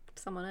liked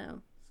someone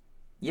else.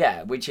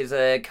 Yeah, which is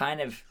a kind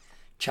of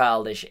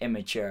childish,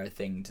 immature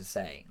thing to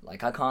say.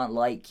 Like, I can't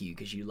like you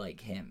because you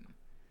like him.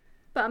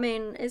 But I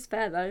mean, it's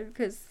fair though,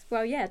 because,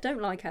 well, yeah,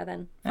 don't like her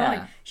then. Fine.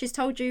 Yeah. She's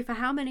told you for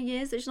how many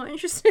years that she's not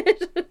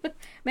interested?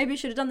 Maybe you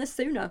should have done this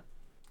sooner.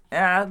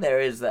 Yeah, there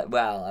is that.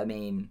 Well, I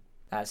mean,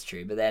 that's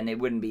true. But then it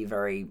wouldn't be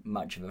very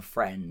much of a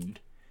friend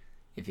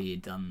if he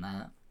had done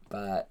that.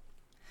 But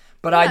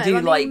no, I do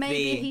like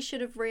maybe he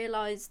should have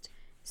realised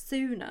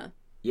sooner.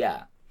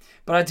 Yeah.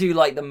 But I do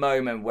like the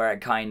moment where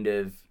it kind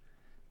of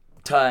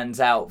turns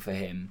out for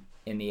him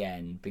in the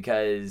end,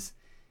 because,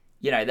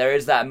 you know, there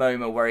is that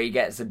moment where he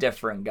gets a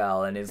different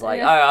girl and is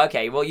like, oh,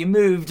 okay, well, you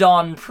moved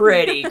on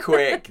pretty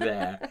quick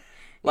there.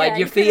 Like,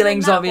 your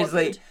feelings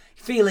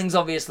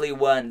obviously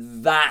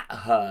weren't that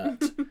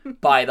hurt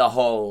by the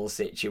whole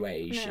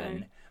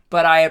situation. No.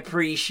 But I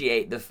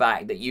appreciate the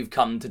fact that you've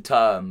come to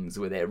terms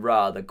with it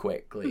rather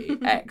quickly.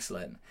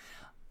 Excellent.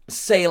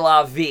 C'est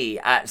la vie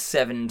at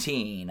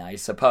 17, I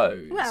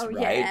suppose. Well,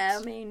 right? Yeah,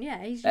 I mean,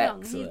 yeah, he's young.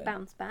 Excellent. He's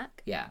bounced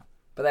back. Yeah.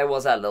 But there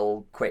was that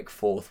little quick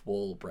fourth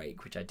wall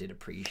break, which I did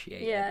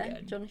appreciate.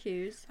 Yeah, John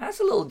Hughes. That's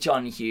a little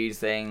John Hughes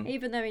thing.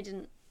 Even though he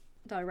didn't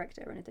direct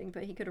it or anything,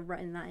 but he could have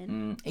written that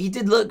in. He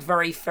did look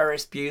very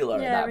Ferris Bueller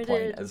at that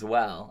point as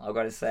well, I've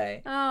got to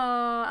say. Oh,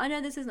 I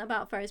know this isn't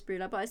about Ferris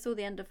Bueller, but I saw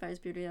the end of Ferris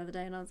Bueller the other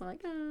day and I was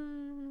like,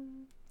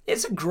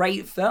 It's a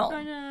great film.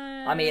 I know.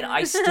 I mean,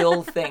 I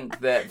still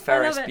think that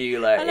Ferris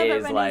Bueller I love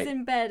is it when he's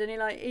in bed and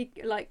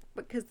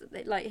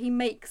he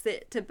makes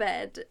it to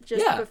bed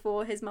just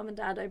before his mum and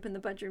dad open the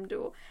bedroom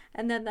door,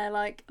 and then they're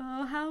like,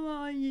 "Oh, how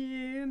are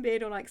you?" and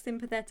being all like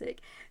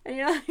sympathetic,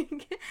 and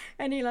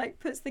he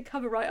puts the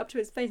cover right up to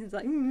his face and is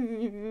like,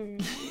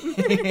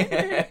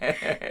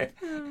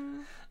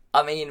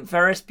 I mean,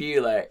 Ferris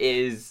Bueller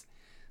is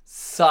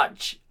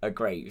such a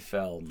great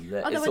film.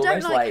 Although I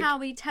don't like how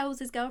he tells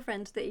his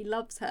girlfriend that he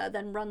loves her,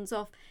 then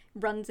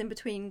runs in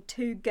between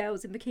two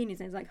girls in bikinis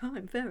and he's like, "Hi,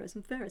 I'm Ferris,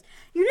 I'm Ferris."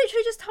 You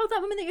literally just told that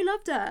woman that you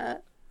loved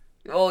her.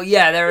 Well,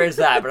 yeah, there is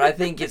that, but I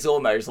think it's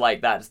almost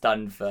like that's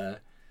done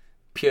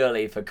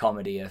purely for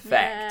comedy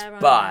effect. Yeah, right.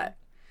 But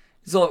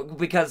so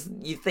because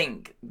you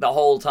think the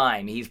whole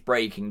time he's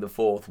breaking the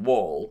fourth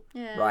wall,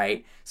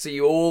 right? So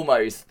you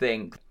almost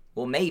think,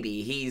 well,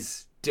 maybe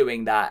he's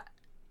doing that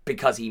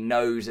because he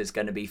knows it's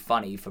going to be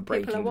funny for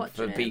people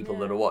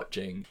that are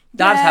watching.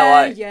 That's all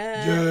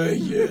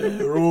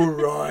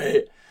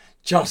right.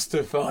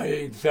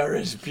 Justifying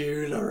Ferris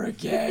Bueller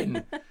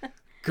again.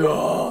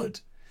 God,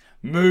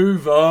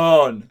 move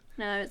on.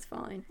 No, it's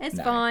fine. It's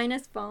fine.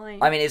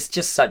 I mean, it's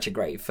just such a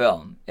great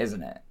film,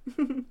 isn't it?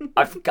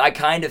 I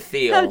kind of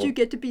feel... How'd you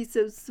get to be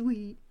so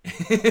sweet?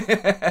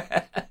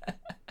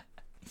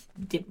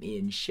 Dip me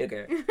in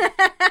sugar.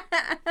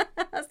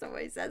 That's not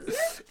what he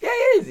says. Yeah,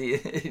 he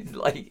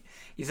is.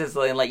 He says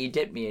something like, "You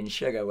dipped me in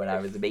sugar when I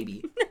was a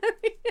baby."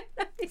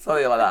 No,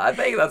 something like that. I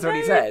think that's what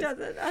he says. He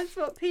doesn't. That's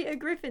what Peter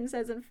Griffin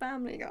says in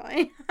Family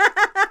Guy.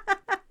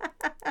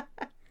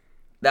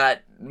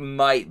 That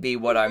might be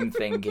what I'm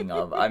thinking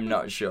of. I'm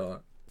not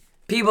sure.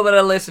 People that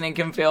are listening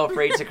can feel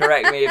free to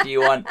correct me if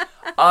you want.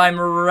 I'm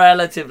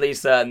relatively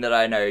certain that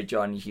I know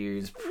John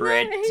Hughes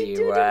pretty No, he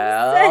didn't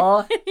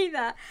well. say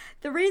that.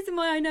 The reason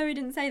why I know he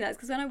didn't say that is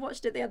because when I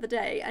watched it the other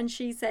day and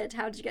she said,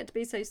 "How did you get to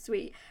be so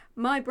sweet?"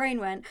 my brain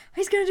went,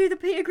 "He's going to do the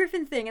Peter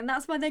Griffin thing," and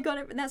that's why they got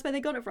it. That's where they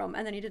got it from,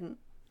 and then he didn't.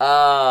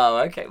 Oh,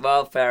 okay.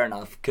 Well, fair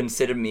enough.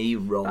 Consider me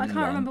wrong. But I can't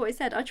then. remember what he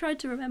said. I tried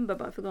to remember,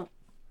 but I forgot.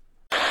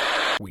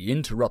 We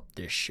interrupt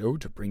this show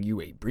to bring you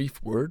a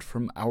brief word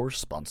from our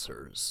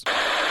sponsors.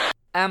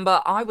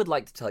 Amber, I would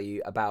like to tell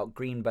you about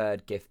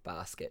Greenbird gift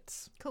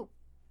baskets. Cool.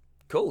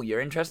 Cool, you're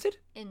interested?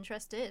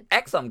 Interested.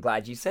 Excellent, I'm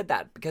glad you said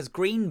that, because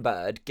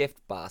Greenbird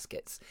Gift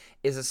Baskets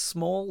is a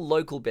small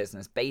local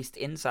business based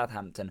in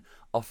Southampton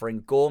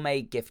offering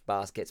gourmet gift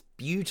baskets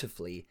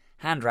beautifully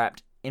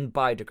hand-wrapped in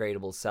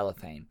biodegradable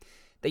cellophane.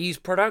 They use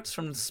products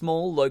from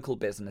small local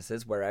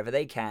businesses wherever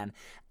they can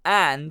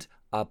and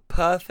are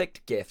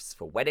perfect gifts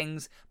for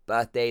weddings,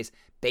 birthdays,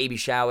 baby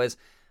showers,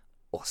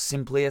 or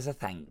simply as a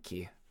thank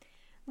you.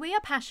 We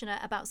are passionate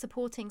about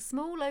supporting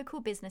small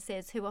local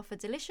businesses who offer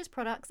delicious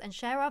products and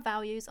share our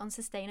values on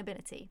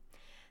sustainability.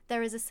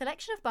 There is a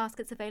selection of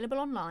baskets available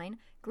online,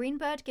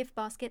 Greenbird gift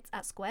baskets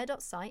at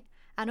square.site,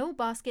 and all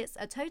baskets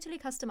are totally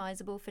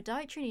customisable for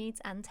dietary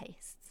needs and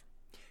tastes.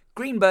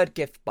 Greenbird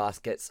gift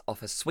baskets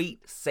offer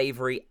sweet,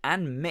 savoury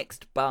and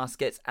mixed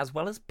baskets as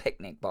well as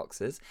picnic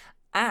boxes,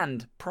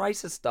 and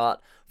prices start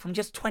from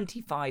just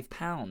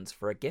 £25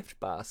 for a gift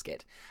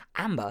basket.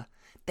 Amber,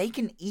 they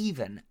can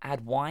even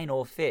add wine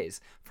or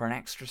fizz for an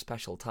extra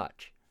special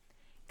touch.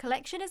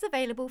 Collection is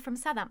available from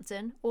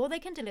Southampton, or they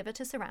can deliver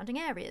to surrounding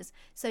areas,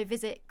 so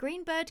visit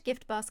Greenbird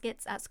gift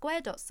baskets at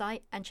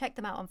square.site and check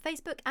them out on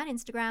Facebook and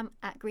Instagram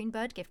at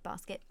Greenbird gift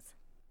baskets.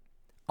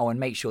 Oh, and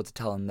make sure to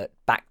tell them that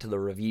Back to the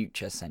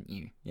Revuture sent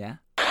you, yeah?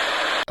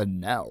 And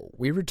now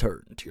we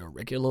return to your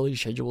regularly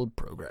scheduled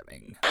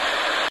programming.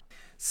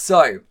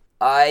 So,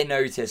 I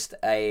noticed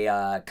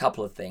a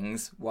couple of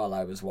things while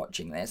I was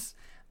watching this,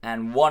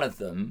 and one of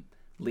them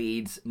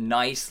leads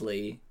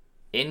nicely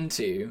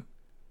into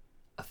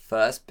a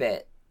first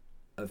bit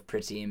of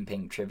Pretty in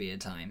Pink trivia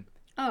time.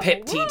 Oh,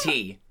 Pip what?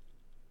 TT.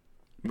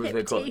 Was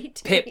we call it?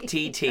 TT. Pip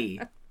TT.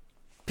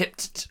 Pip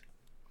TT.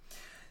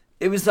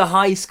 It was the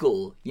high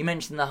school. You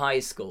mentioned the high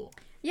school.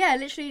 Yeah,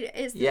 literally,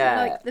 it's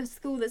Yeah. like the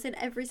school that's in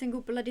every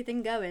single bloody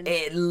thing going.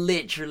 It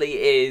literally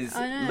is.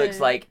 I know. Looks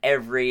like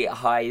every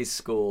high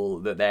school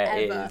that there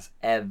is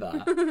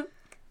ever.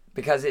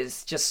 Because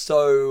it's just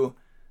so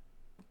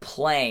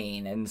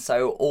plain and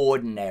so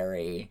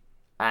ordinary,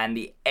 and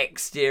the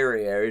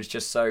exterior is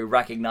just so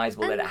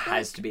recognisable that And, it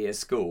has to be a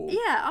school.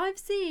 Yeah, I've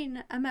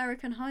seen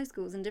American high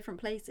schools in different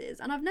places,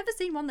 and I've never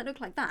seen one that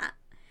looked like that.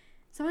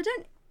 So I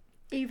don't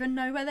even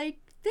know where they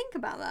think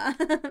about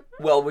that.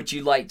 Well, would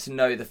you like to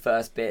know the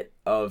first bit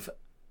of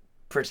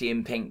Pretty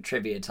in Pink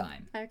trivia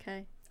time?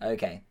 Okay.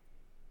 Okay.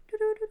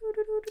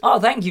 Oh,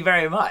 thank you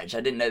very much. I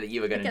didn't know that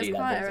you were going It to gets do that.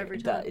 quieter It every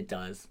do- time. It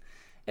does.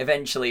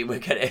 Eventually, we're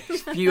going to, a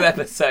few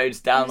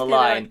episodes down the Just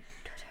gonna, line.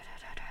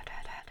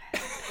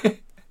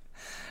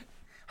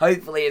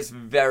 Hopefully, it's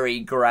very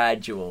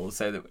gradual,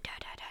 so that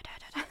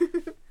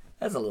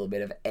there's a little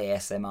bit of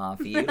ASMR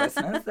for you,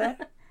 listeners. There,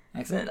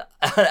 excellent,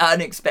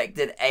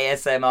 unexpected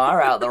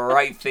ASMR out the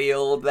right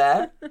field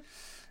there.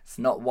 It's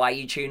not why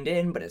you tuned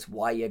in, but it's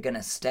why you're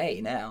gonna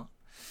stay now.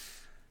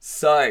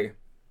 So,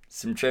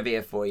 some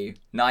trivia for you.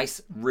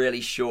 Nice,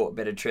 really short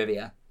bit of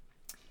trivia.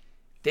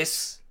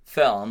 This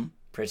film,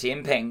 Pretty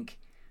in Pink,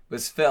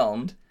 was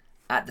filmed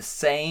at the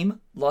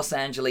same Los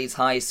Angeles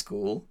high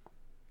school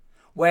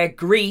where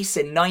Grease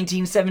in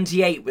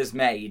 1978 was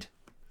made.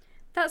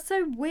 That's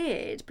so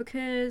weird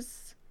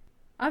because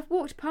I've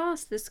walked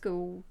past the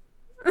school.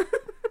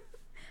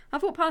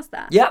 I've walked past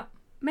that. Yep.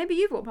 Maybe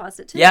you've walked past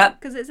it too.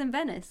 Yep. Because it's in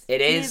Venice. It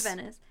is. Near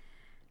Venice.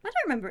 I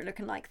don't remember it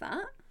looking like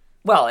that.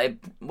 Well,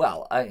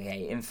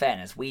 okay, in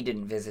fairness, we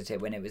didn't visit it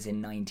when it was in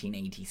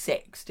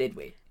 1986, did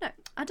we? No,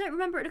 I don't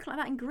remember it looking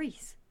like that in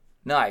Greece.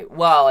 No.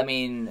 Well, I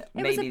mean, It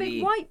maybe was a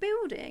big white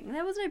building.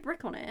 There was no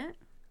brick on it.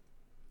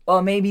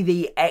 Well, maybe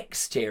the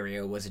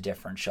exterior was a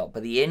different shot,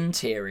 but the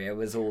interior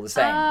was all the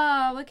same.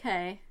 Oh,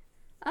 okay.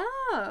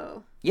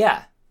 Oh.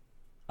 Yeah.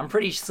 I'm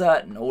pretty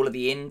certain all of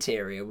the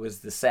interior was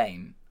the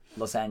same.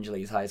 Los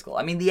Angeles High School.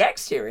 I mean, the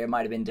exterior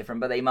might have been different,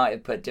 but they might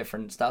have put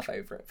different stuff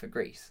over it for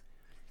Greece.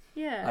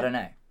 Yeah. I don't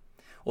know.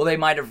 Or they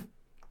might have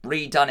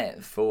redone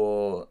it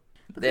for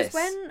Because this.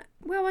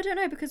 I don't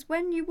know, because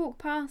when you walk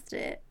past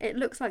it, it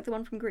looks like the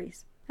one from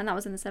Greece. And that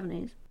was in the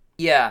 70s.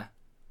 Yeah.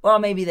 Well,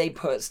 maybe they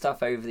put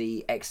stuff over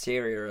the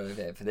exterior of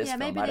it for this Yeah,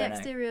 film. maybe I the don't know.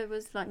 exterior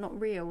was like not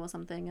real or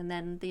something, and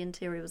then the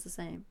interior was the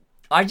same.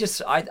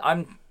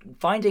 I'm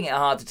finding it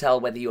hard to tell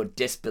whether you're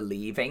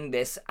disbelieving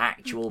this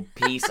actual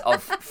piece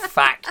of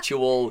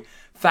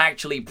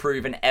factually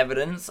proven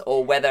evidence,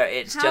 or whether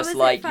it's How just is it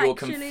like you're factually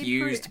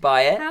confused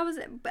by it. How is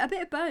it? A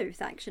bit of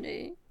both,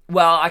 actually.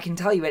 Well, I can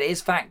tell you it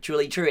is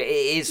factually true. It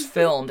is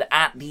filmed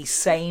at the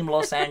same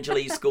Los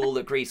Angeles school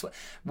that Grease was.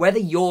 Whether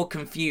you're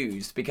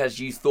confused because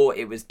you thought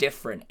it was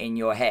different in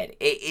your head,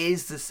 it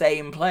is the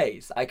same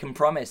place. I can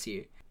promise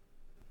you.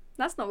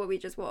 That's not what we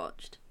just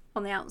watched.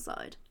 on the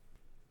outside.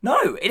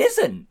 No, it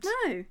isn't.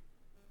 No.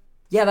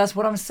 Yeah, that's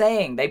what I'm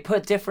saying. They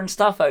put different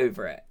stuff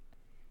over it.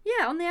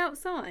 Yeah, on the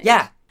outside.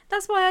 Yeah.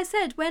 That's why I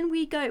said when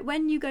you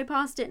go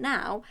past it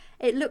now,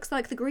 it looks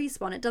like the Grease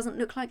one. It doesn't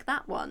look like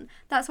that one.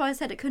 That's why I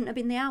said it couldn't have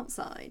been the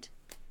outside.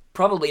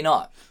 Probably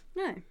not.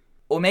 No.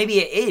 Or maybe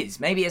it is.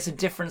 Maybe it's a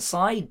different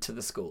side to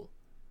the school.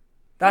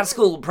 That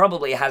school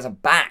probably has a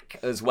back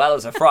as well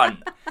as a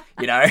front,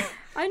 you know?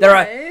 I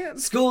know.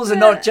 Schools are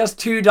not just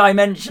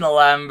two-dimensional,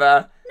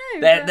 Amber.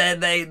 No,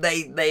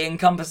 They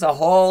encompass a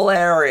whole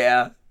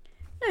area.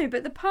 No,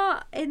 but the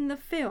part in the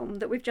film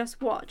that we've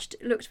just watched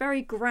looked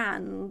very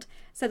grand,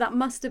 so that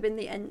must have been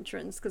the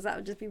entrance, because that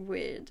would just be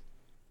weird.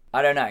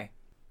 I don't know.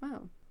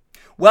 Wow.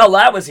 Well,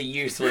 that was a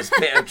useless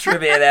bit of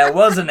trivia there,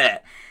 wasn't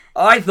it?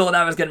 I thought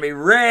that was going to be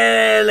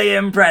really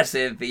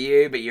impressive for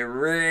you, but you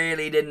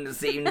really didn't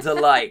seem to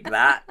like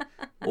that.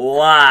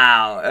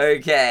 Wow,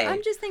 okay.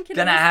 I'm just thinking...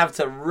 Gonna have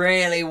to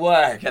really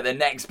work at the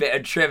next bit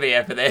of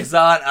trivia for this,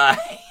 aren't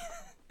I?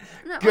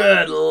 No,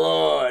 Good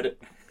lord.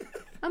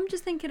 I'm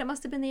just thinking it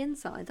must have been the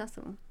inside, that's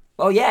all.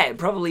 Well, yeah, it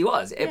probably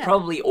was. It Yeah.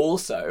 probably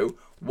also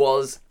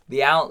was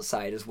the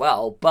outside as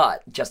well,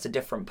 but just a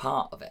different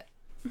part of it.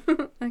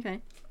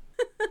 Okay.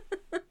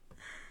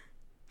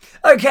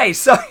 Okay,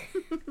 so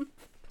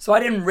I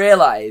didn't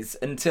realise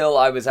until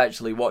I was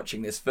actually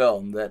watching this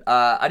film that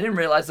I didn't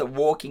realise that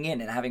walking in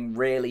and having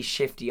really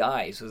shifty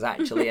eyes was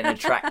actually an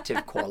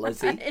attractive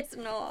quality. It's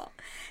not.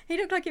 He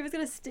looked like he was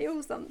going to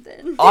steal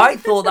something. I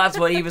thought that's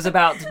what he was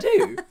about to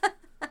do.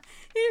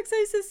 He looked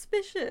so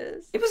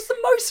suspicious. It was the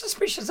most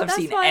suspicious I've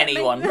seen why it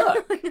anyone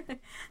look.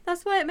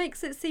 That's why it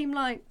makes it seem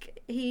like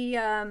he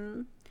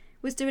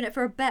was doing it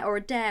for a bet or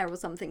a dare or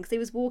something, because he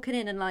was walking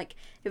in and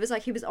it was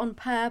like he was on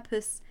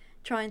purpose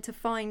trying to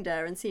find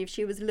her and see if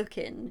she was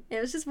looking. It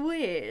was just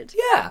weird.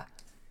 Yeah.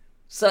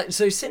 So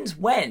since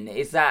when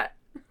is that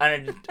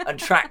an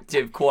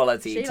attractive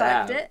quality She to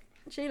liked have? it.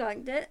 She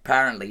liked it.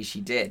 Apparently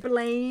she did.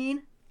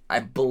 Blaine.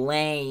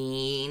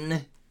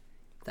 Blaine.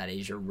 That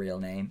is your real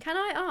name. Can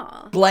I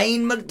ask?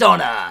 Blaine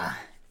McDonough.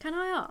 Can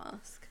I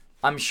ask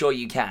I'm sure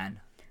you can.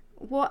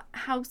 what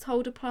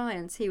household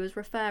appliance he was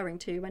referring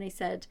to when he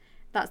said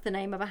that's the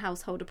name of a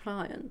household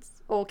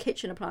appliance or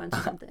kitchen appliance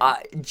or something?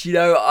 Do you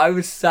know, I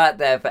was sat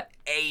there for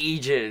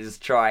ages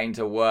trying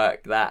to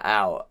work that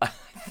out.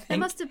 There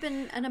must have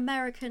been an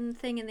American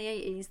thing in the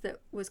 80s that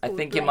was I called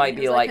think Blaine. it might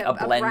be was like a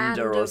brand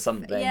blender or of-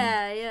 something.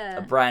 Yeah, yeah.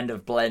 A brand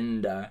of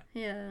blender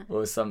Yeah.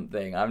 or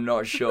something. I'm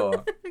not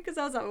sure. Because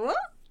I was like, what?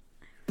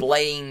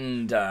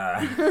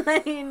 Blender.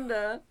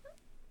 Blender.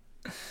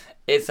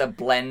 It's a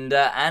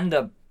blender and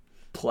a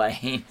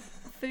plane.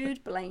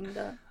 Food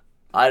blender.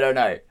 I don't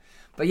know.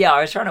 But yeah,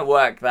 I was trying to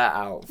work that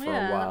out for Yeah,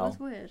 a that while was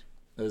weird.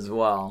 as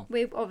well.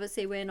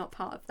 We're not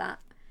part of that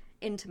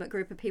intimate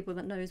group of people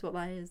that knows what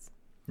that is.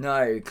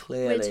 No,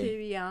 clearly. We're too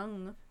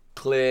young.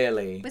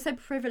 Clearly. We're so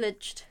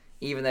privileged.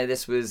 Even though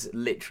this was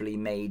literally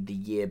made the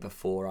year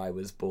before I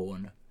was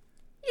born.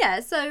 Yeah,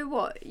 so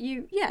what?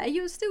 You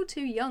were still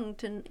too young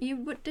to...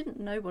 didn't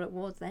know what it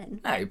was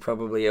then. No, I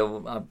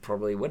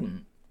probably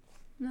wouldn't.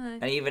 No.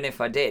 And even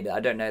if I did, I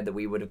don't know that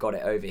we would have got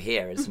it over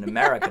here. It's an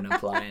American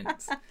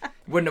appliance.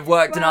 Wouldn't have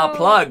worked in our Well,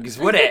 plugs,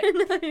 would it?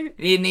 No.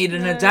 You'd need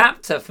an No.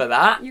 adapter for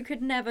that. You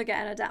could never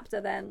get an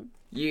adapter then.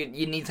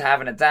 You need to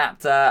have an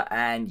adapter,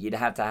 and you'd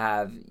have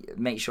to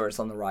make sure it's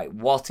on the right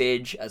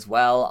wattage as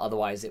well.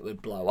 Otherwise, it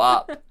would blow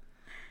up,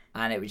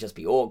 and it would just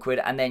be awkward.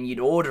 And then you'd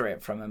order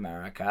it from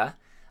America,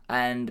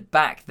 and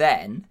back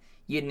then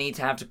you'd need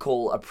to have to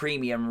call a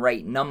premium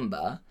rate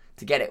number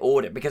to get it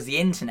ordered because the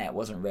internet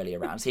wasn't really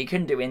around, so you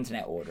couldn't do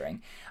internet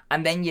ordering.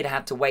 And then you'd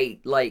have to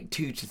wait like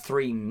 2 to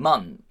 3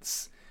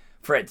 months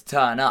for it to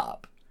turn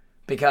up,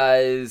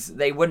 because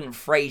they wouldn't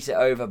freight it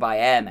over by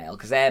airmail,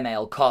 because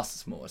airmail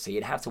costs more, so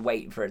you'd have to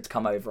wait for it to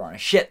come over on a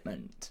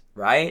shipment,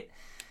 right?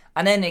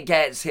 And then it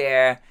gets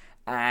here,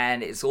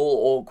 and it's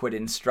all awkward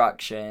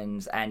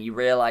instructions, and you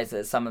realise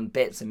that some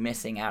bits are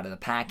missing out of the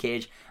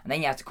package, and then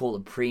you have to call the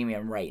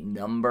premium rate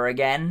number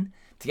again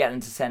to get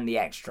them to send the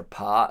extra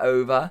part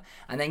over,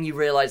 and then you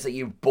realise that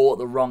you've bought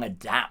the wrong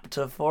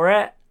adapter for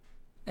it.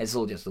 It's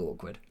all just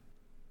awkward.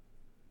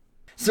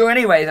 So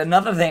anyways,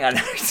 another thing I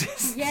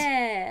noticed...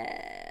 Yeah.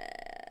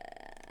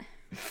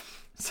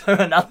 So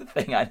another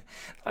thing, that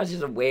was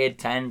just a weird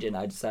tangent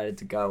I decided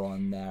to go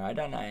on there. I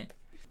don't know.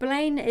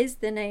 Blaine is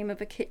the name of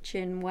a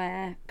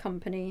kitchenware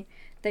company.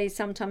 They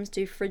sometimes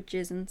do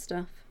fridges and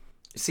stuff.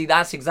 See,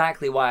 that's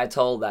exactly why I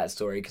told that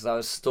story, because I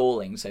was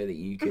stalling so that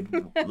you could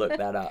look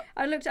that up.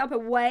 I looked it up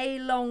way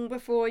long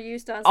before you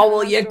started. Oh,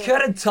 well, you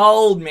could have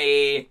told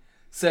me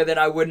so that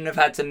I wouldn't have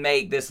had to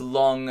make this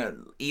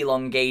long,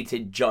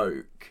 elongated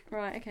joke.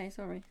 Right, okay,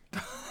 sorry.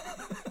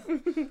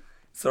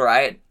 It's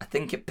alright. I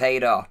think it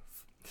paid off.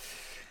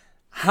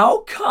 How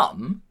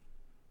come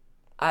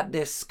at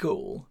this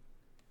school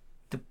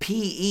the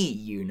PE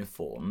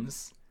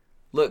uniforms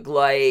look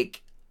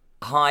like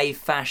high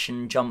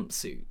fashion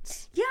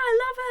jumpsuits? Yeah, I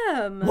love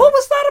them. What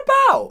was that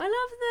about? I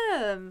love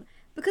them.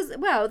 Because,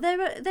 well, they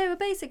were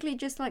basically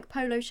just like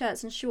polo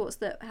shirts and shorts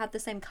that had the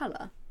same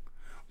colour.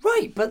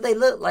 Right, but they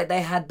looked like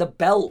they had the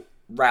belt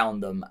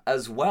round them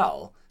as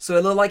well. So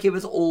it looked like it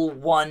was all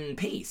one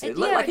piece. It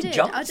looked like a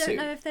jumpsuit. I don't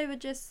know if they were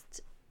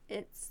just...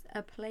 It's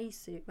a play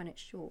suit when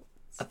it's shorts.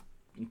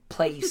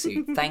 Play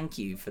suit. Thank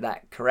you for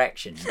that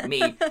correction.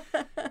 Me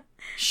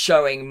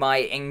showing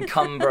my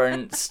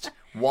encumbranceed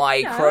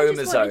Y chromosome.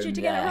 I just wanted you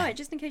to get it there. right,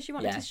 just in case you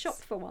wanted to shop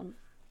for one.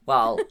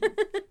 Well,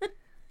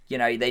 you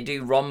know, they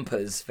do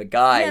rompers for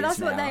guys. Yeah, that's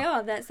now. what they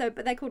are.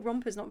 But they're called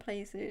rompers, not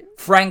play suits.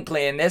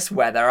 Frankly, in this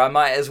weather, I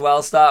might as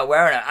well start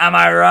wearing it. Am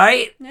I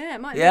right? Yeah,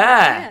 it might.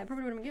 Yeah. Yeah, it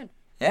probably would have been good.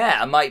 Yeah,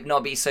 I might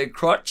not be so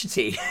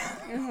crotchety.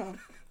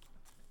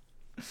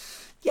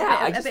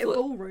 Yeah, a bit of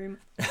ballroom.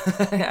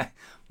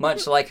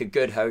 Much like a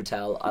good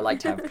hotel, I like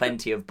to have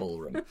plenty of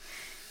ballroom.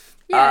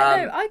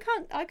 Yeah,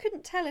 no, I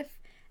couldn't tell if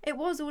it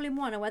was all in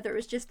one or whether it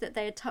was just that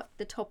they had tucked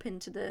the top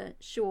into the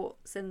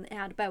shorts and it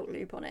had a belt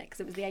loop on it because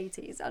it was the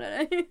 80s. I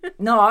don't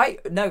know.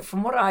 No,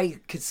 from what I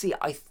could see,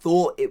 I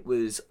thought it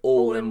was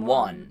all in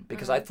one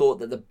because I thought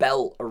that the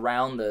belt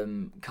around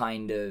them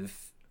kind of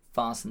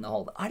fastened the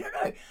whole. I don't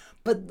know,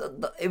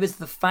 but it was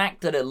the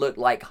fact that it looked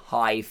like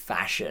high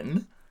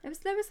fashion. They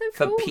were so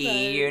for cool,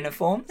 PE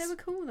uniforms. They were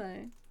cool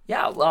though.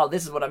 Yeah, well,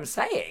 this is what I'm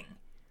saying.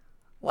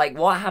 Like,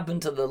 what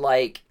happened to the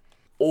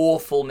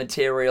awful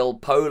material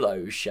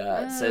polo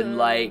shirts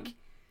and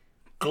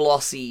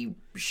glossy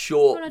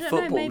short well, I don't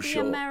football know. Maybe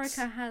shorts?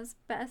 America has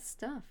better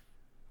stuff.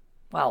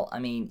 Well, I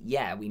mean,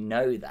 yeah, we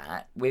know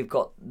that. We've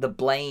got the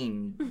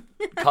Blaine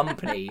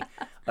company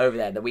over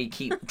there that we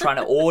keep trying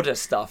to order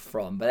stuff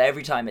from, but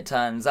every time it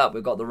turns up,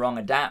 we've got the wrong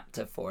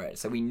adapter for it.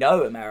 So we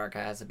know America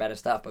has the better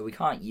stuff, but we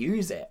can't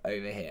use it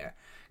over here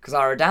because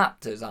our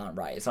adapters aren't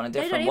right. It's on a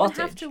different wattage. They don't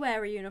even have to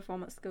wear a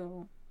uniform at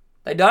school.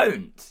 They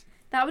don't.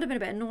 That would have been a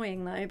bit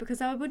annoying, though,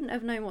 because I wouldn't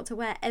have known what to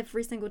wear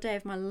every single day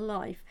of my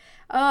life.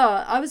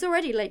 Oh, I was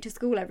already late to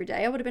school every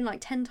day. I would have been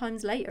 10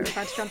 times later if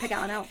I had to try and pick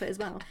out an outfit as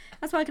well.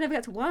 That's why I can never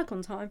get to work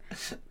on time.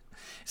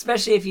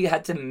 Especially if you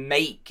had to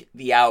make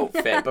the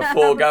outfit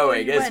before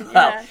going as well.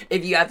 Yeah.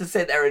 If you had to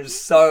sit there and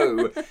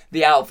sew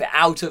the outfit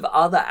out of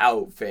other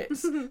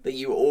outfits that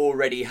you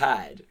already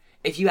had.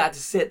 If you had to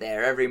sit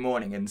there every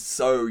morning and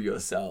sew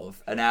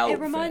yourself an outfit.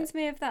 It reminds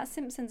me of that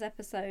Simpsons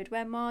episode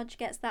where Marge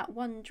gets that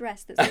one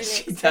dress that's really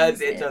she expensive.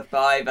 Turns into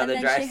 5 other and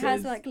then dresses. She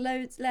has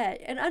loads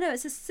left. And I know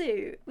it's a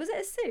suit. Was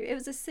it a suit? It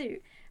was a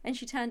suit. And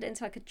she turned it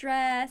into a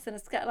dress and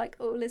it's got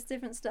all this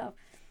different stuff.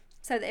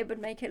 So that it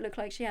would make it look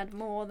like she had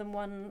more than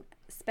one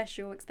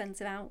special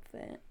expensive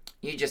outfit.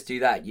 You just do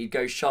that. You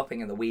go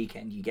shopping on the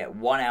weekend. You get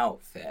one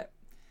outfit.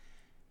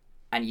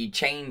 And you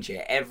change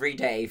it every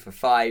day for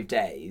 5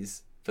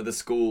 days. For the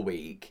school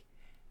week,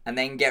 and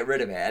then get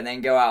rid of it, and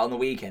then go out on the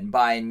weekend,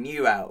 buy a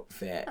new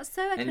outfit, That's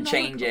so economical. And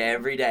change it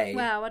every day.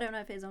 Wow, I don't know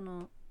if it is or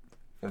not.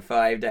 For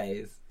 5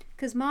 days.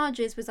 Because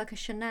Marge's was a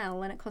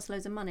Chanel, and it cost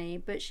loads of money,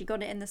 but she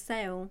got it in the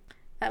sale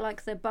at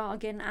the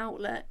bargain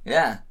outlet.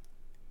 Yeah.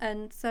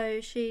 And so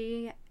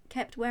she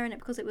kept wearing it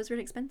because it was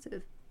really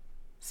expensive.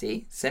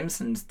 See,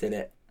 Simpsons did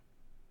it.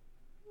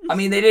 I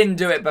mean, they didn't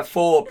do it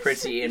before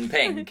Pretty in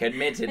Pink,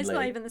 admittedly. It's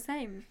not even the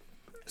same.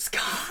 It's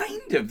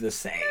kind of the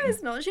same. No,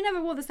 it's not. She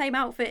never wore the same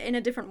outfit in a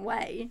different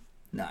way.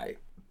 No.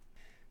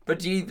 But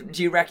do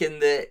you reckon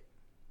that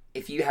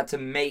if you had to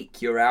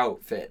make your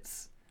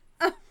outfits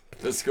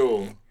for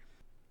school,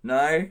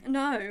 no?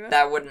 No.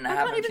 That wouldn't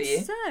happen for you?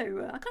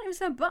 I can't even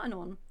sew a button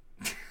on.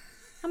 How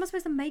am I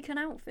supposed to make an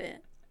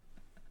outfit?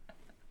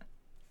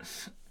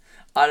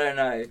 I don't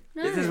know.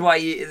 No. Is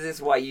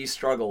this why you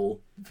struggle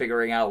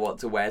figuring out what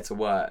to wear to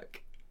work?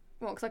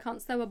 What, because I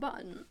can't sew a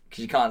button?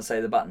 Because you can't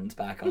sew the buttons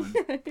back on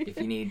if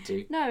you need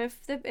to. No,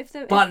 if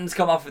the buttons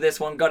come off of this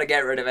one, gotta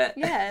get rid of it.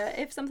 Yeah,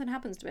 if something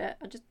happens to it,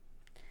 I just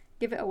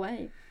give it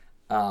away.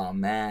 Oh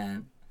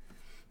man,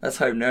 let's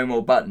hope no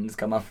more buttons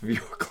come off of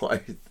your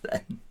clothes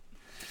then.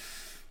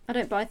 I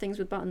don't buy things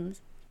with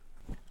buttons.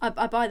 I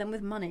buy them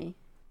with money,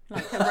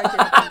 like a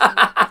regular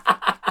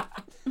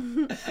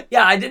buttons.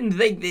 Yeah, I didn't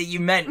think that you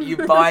meant you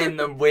buying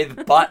them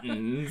with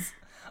buttons.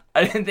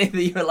 I didn't think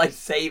that you were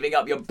saving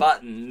up your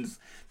buttons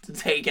to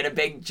take in a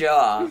big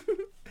jar.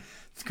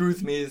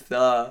 Excuse me,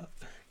 sir.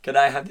 Can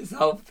I have this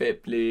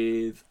outfit,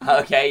 please?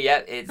 Okay,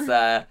 yeah, it's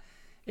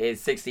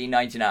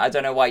 $16.99. I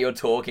don't know why you're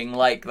talking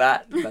like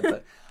that,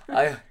 but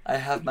I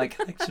have my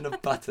collection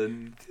of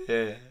buttons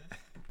here.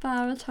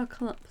 Bar a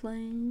chocolate,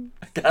 please.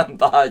 Can I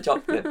buy a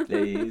chocolate,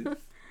 please?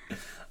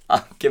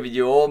 I'm giving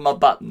you all my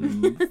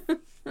buttons.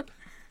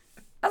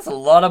 That's a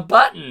lot of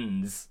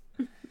buttons.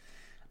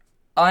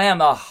 I am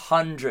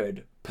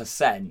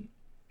 100%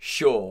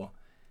 sure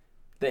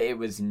that it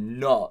was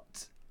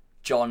not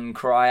John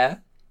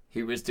Cryer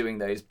who was doing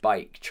those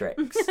bike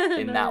tricks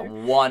in that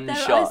one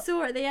shot. I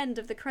saw at the end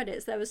of the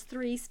credits there was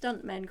 3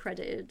 stuntmen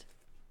credited.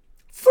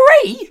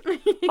 3?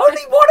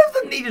 Only one of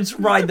them needed to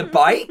ride the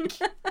bike.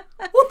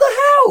 What the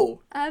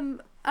hell?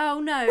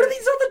 Oh no. What are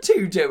these other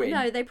 2 doing?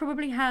 No, they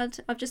probably had.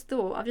 I've just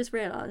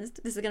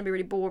realised. This is going to be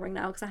really boring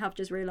now because I have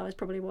just realised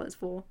probably what it's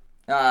for.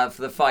 For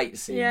the fight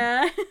scene.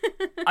 Yeah.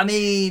 I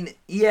mean,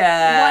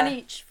 yeah. One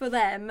each for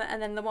them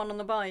and then the one on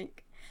the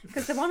bike.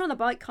 Because the one on the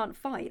bike can't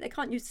fight. They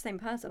can't use the same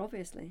person,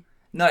 obviously.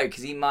 No,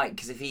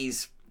 because if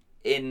he's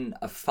in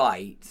a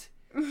fight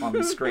on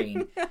the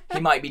screen, he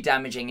might be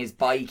damaging his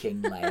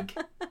biking leg.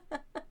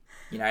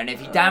 You know, and if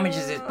he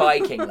damages his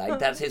biking leg,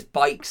 that's his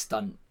bike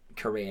stunt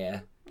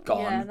career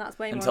gone. Yeah, that's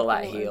way more until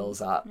that important.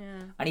 heals up.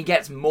 Yeah. And he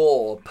gets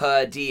more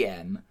per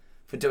DM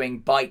for doing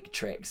bike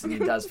tricks than he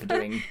does for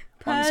doing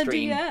on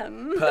screen.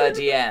 DM? Per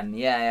DM,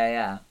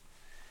 yeah.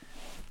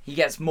 He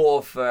gets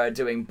more for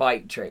doing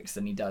bike tricks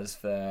than he does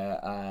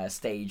for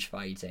stage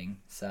fighting.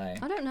 So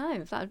I don't know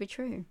if that would be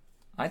true.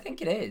 I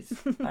think it is.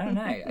 I don't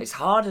know. It's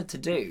harder to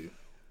do.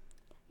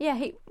 Yeah,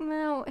 he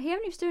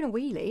only was doing a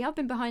wheelie. I've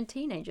been behind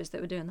teenagers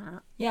that were doing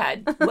that. Yeah,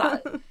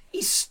 well,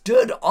 he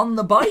stood on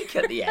the bike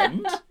at the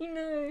end. I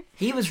know.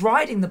 He was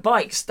riding the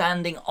bike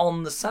standing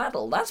on the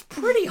saddle. That's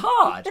pretty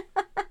hard.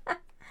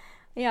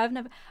 Yeah,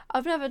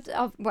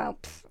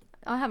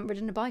 I haven't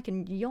ridden a bike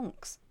in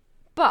yonks.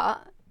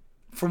 But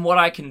From what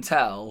I can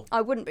tell,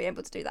 I wouldn't be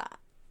able to do that.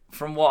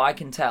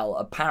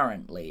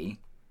 apparently,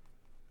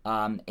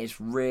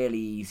 it's really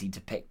easy to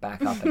pick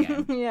back up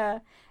again.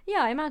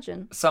 Yeah, I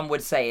imagine. Some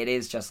would say it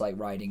is just like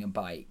riding a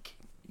bike.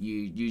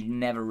 You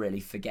never really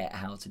forget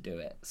how to do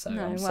it. So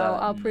No, I'm I'll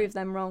certain- prove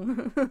them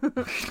wrong.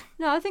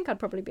 No, I think I'd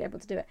probably be able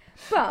to do it.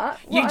 But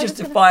You just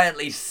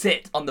defiantly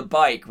sit on the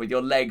bike with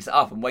your legs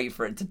up and wait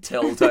for it to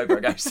tilt over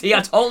and go, see, I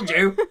told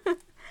you.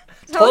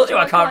 Told you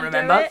I can't do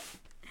remember. it.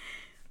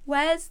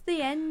 Where's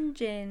the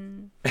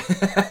engine?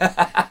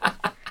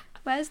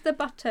 Where's the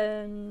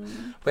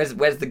button?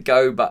 Where's the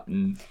go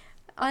button?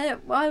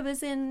 I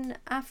was in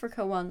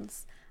Africa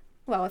once.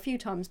 Well, a few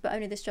times, but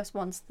only just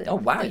once. Oh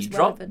wow, that's you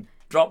relevant.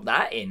 dropped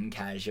that in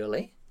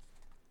casually.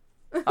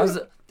 I was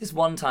this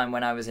one time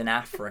when I was in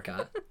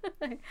Africa.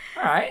 All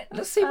right,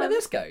 let's see where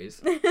this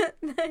goes.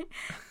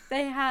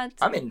 They had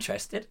I'm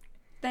interested.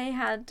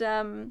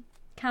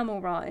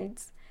 camel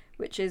rides,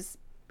 which is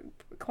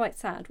quite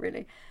sad,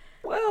 really.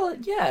 Well,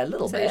 yeah, a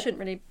little So bit. it shouldn't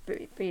really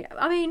be.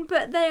 I mean,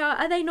 but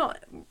are they not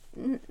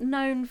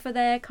known for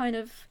their kind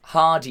of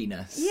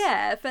Hardiness.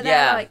 for their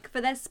Yeah. for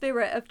their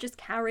spirit of just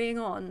carrying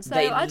on? So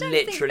They I don't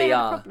think literally they had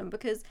are. a problem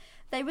because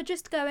they were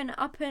just going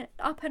up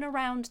and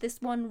around this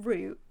one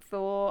route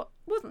for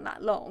wasn't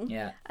that long.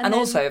 Yeah. And And then-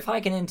 also, if I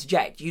can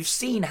interject, you've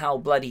seen how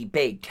bloody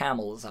big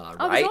camels are,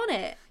 I right? was on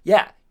it.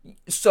 Yeah.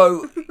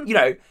 So,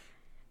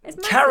 It's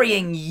massive.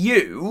 carrying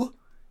you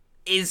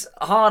is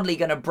hardly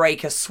going to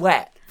break a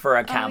sweat for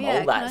a camel Oh,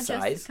 yeah. that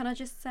size. Can I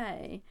just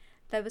say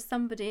there was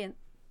somebody in.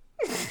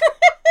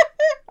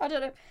 I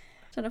don't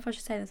know if I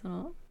should say this or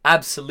not.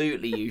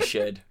 Absolutely, you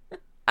should.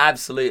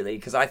 Absolutely,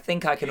 because I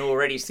think I can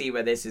already see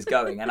where this is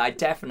going, and I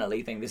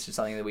definitely think this is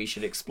something that we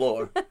should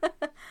explore.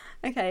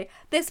 Okay,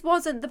 this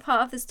wasn't the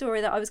part of the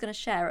story that I was going to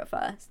share at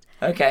first,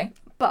 Okay.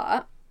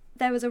 but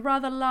there was a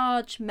rather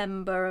large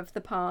member of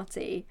the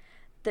party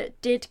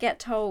that did get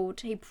told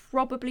he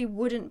probably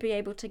wouldn't be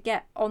able to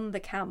get on the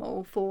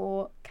camel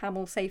for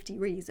camel safety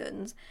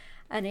reasons,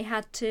 and he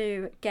had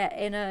to get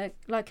in a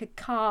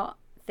cart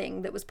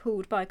thing that was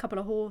pulled by a couple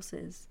of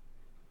horses.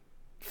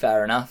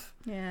 Fair enough.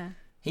 Yeah.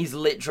 He's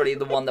literally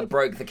the one that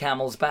broke the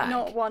camel's back.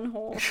 Not one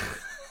horse.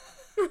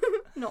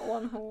 Not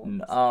one horse.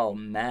 Oh,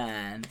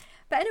 man.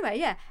 But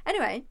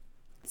anyway,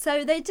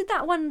 so they did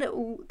that one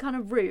little kind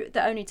of route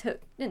that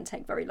didn't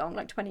take very long,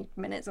 like 20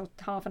 minutes or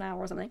half an hour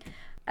or something.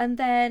 And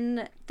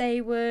then they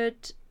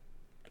would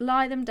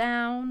lie them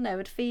down, they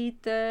would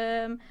feed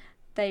them,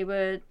 they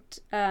would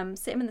sit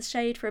them in the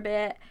shade for a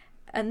bit,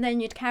 and then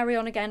you'd carry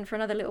on again for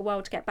another little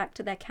while to get back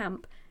to their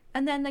camp.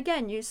 And then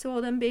again, you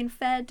saw them being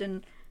fed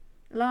and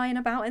lying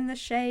about in the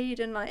shade,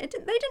 and they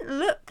didn't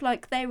look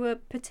like they were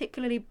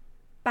particularly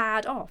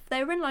bad off.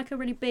 They were in like a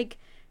really big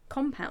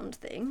compound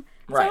thing,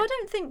 Right. so I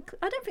don't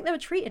think they were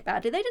treated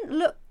badly. They didn't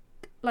look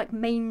like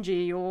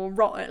mangy or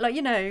rotten,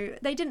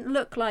 they didn't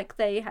look like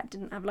they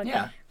didn't have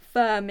Yeah.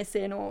 fur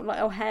missing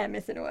or hair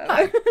missing or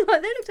whatever.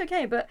 They looked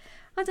okay, but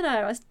I don't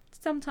know. I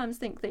sometimes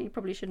think that you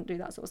probably shouldn't do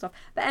that sort of stuff.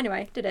 But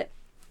anyway, did it.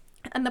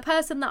 And the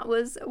person that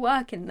was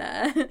working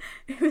there,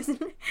 who was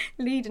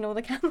leading all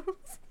the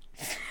camels,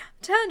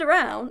 turned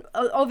around.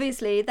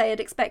 Obviously, they had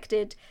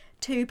expected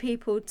 2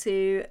 people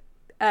to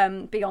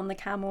be on the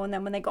camel, and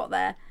then when they got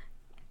there,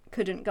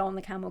 couldn't go on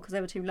the camel because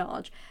they were too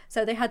large.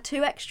 So they had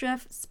 2 extra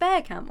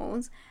spare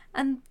camels,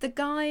 and the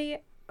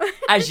guy...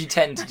 As you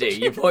tend to do.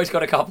 You've always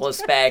got a couple of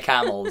spare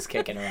camels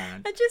kicking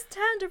around. I just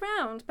turned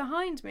around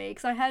behind me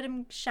because I heard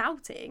him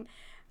shouting,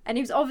 and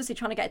he was obviously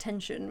trying to get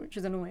attention, which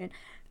was annoying.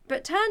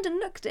 But turned and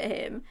looked at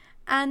him,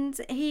 and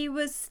he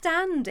was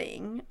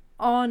standing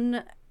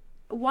on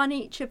one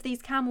each of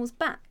these camels'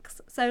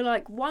 backs. So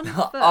one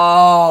foot.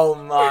 Oh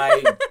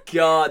my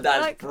god,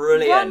 that's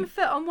brilliant. One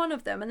foot on one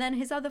of them, and then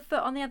his other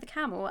foot on the other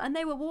camel, and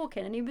they were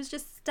walking, and he was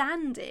just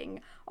standing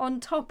on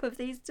top of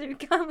these 2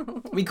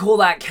 camels. We call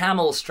that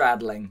camel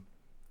straddling.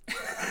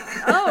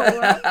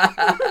 Oh,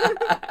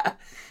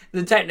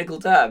 The technical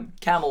term,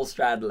 camel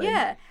straddling.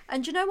 yeah.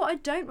 And do you know what? I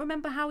don't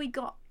remember how he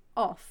got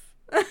off.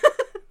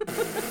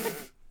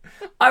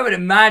 I would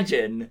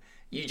imagine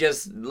you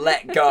just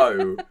let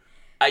go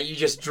and you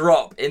just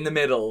drop in the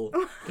middle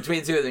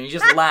between the two of them. You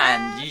just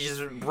land. You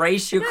just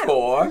brace your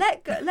core.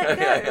 Let go.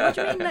 What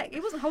do you mean? He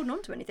wasn't holding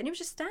on to anything. He was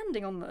just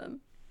standing on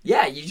them.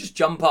 Yeah, you just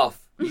jump off.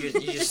 You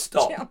just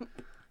stop. Jump.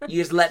 You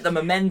just let the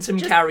momentum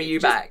carry you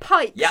back.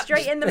 Pike Yep,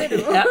 straight in the middle.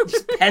 Yeah,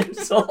 just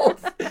pencil.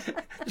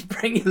 Just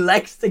bring your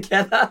legs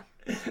together.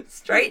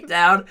 Straight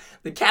down.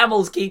 The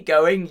camels keep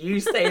going. You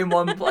stay in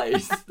one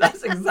place.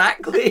 That's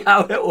exactly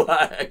how it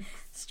works.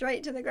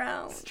 Straight to the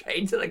ground.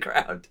 Straight to the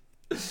ground.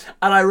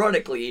 And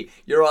ironically,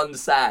 you're on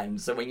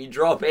sand, so when you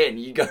drop in,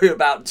 you go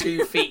about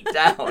 2 feet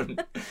down.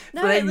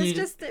 No, So then it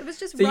was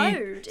just so you-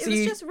 road. so It was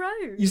you- just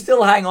road. You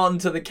still hang on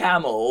to the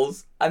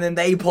camels, and then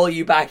they pull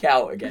you back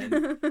out again.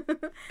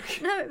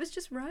 No, it was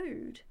just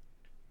road.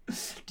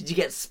 Did you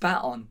get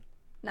spat on?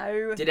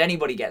 No. Did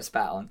anybody get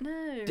spat on?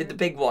 No. Did the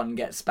big one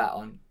get spat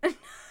on?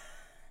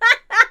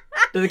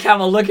 Did the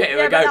camel look at him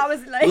Yeah, and but go, that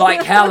was later.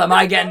 like hell am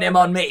I getting him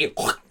on me?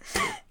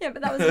 Yeah,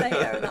 but that was later,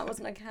 and that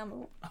wasn't a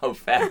camel. Oh,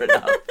 fair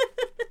enough.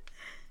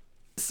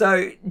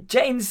 So,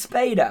 James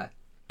Spader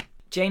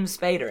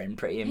in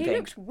Pretty in He Pink.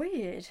 looked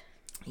weird.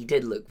 He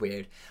did look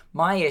weird.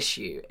 My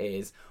issue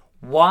is,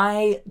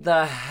 why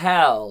the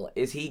hell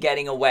is he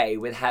getting away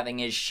with having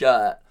his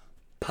shirt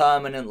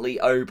permanently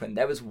open?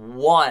 There was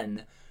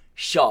one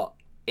shot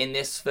in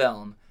this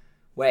film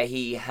where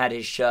he had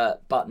his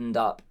shirt buttoned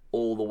up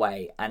all the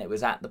way, and it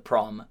was at the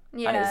prom.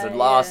 And it was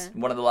Yeah,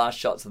 one of the last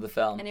shots of the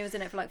film. And he was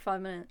in it for like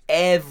 5 minutes.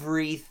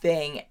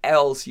 Everything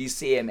else you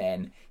see him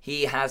in,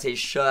 he has his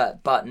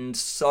shirt buttoned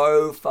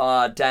so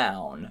far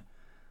down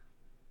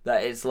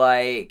that it's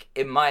like,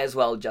 it might as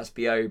well just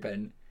be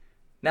open.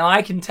 Now,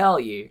 I can tell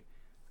you,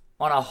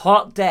 on a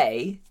hot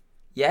day,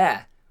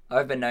 yeah,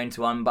 I've been known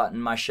to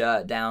unbutton my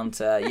shirt down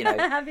to,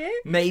 Have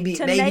you? maybe,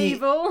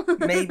 Navel.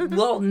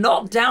 well,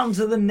 not down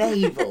to the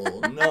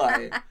navel,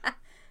 no.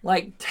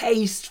 Like,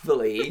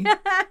 tastefully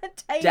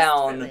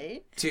down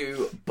Tastefully.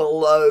 to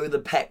below the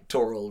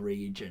pectoral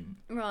region.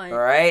 Right. All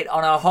right,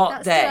 on a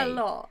hot That's day, still a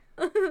lot.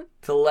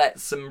 to let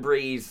some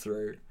breeze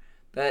through.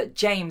 But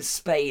James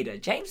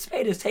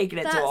Spader's taking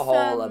it to a That's,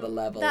 whole other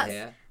level that's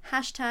here.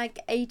 Hashtag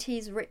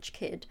 80s rich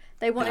kid.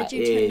 They wanted That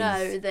you to is.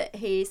 know that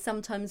he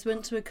sometimes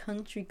went to a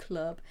country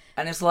club.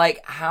 And it's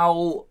like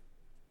how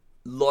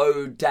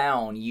low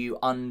down you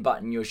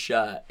unbutton your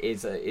shirt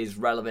is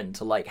relevant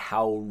to like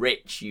how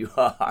rich you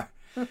are.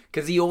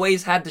 Because he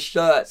always had the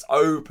shirts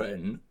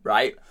open,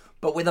 right?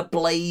 But with a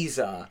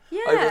blazer.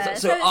 Yeah, over so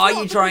it's are not you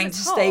because trying to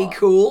it's stay hot.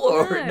 cool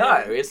or No. no?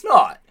 It's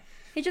not.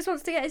 He just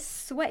wants to get his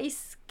sweaty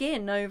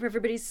skin over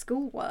everybody's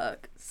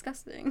schoolwork.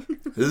 Disgusting.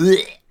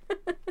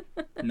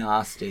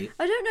 Nasty.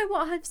 I don't know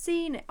what I've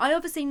seen. I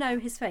obviously know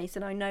his face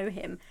and I know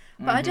him,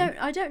 but I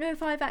don't know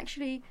if I've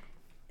actually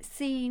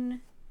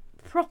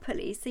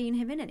properly seen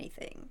him in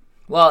anything.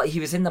 Well, he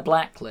was in the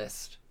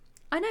Blacklist,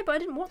 I know, but I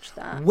didn't watch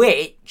that.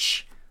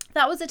 which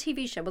That was a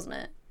TV show, wasn't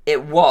it?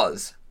 it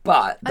was,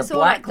 but I the saw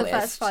like Blacklist the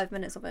first 5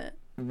 minutes of it.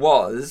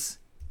 was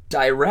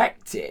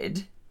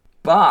directed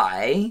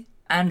by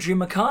Andrew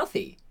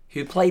McCarthy,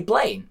 who played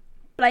Blaine.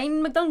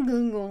 Blaine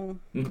McDonald.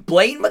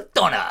 Blaine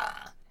McDonough.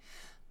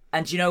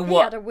 And you know He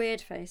what? had a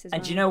weird face as well.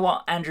 And you know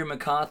what? Andrew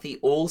McCarthy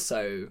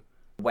also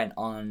went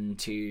on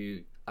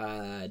to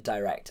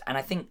direct and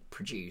I think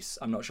produce.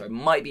 I'm not sure.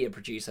 Might be a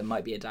producer,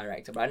 might be a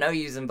director, but I know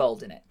he was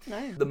involved in it. No.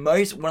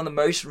 One of the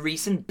most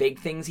recent big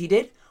things he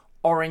did,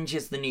 Orange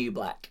is the New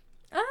Black.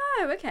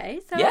 Oh,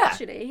 okay. So Yeah.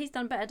 actually, he's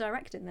done better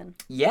directing then.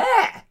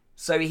 Yeah.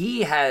 So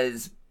he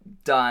has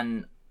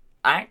done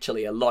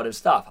actually a lot of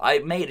stuff. I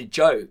made a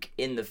joke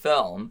in the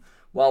film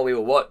while we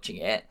were watching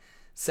it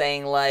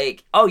saying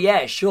like, oh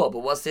yeah, sure, but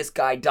what's this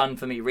guy done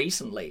for me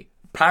recently?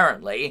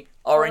 Apparently,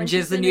 Orange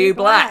is the New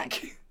Black.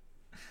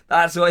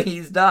 That's what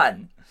he's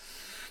done.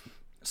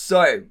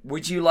 So,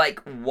 would you like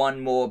one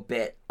more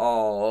bit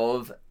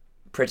of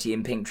Pretty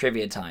in Pink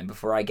trivia time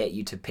before I get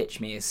you to pitch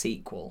me a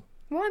sequel?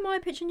 Why am I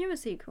pitching you a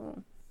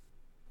sequel?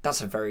 That's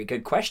a very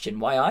good question.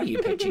 Why are you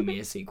pitching me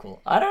a sequel?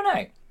 I don't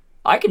know.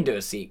 I can do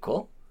a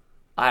sequel.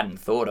 I hadn't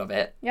thought of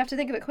it. You have to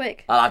think of it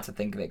quick. I'll have to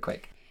think of it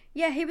quick.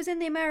 Yeah, he was in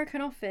the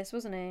American Office,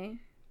 wasn't he?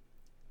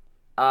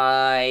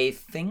 I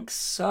think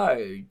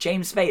so.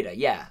 James Spader.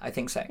 Yeah, I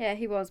think so. Yeah,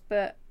 he was,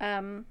 but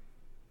haven't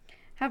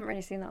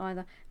really seen that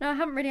either. No, I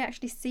haven't really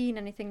actually seen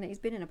anything that he's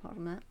been in apart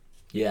from that.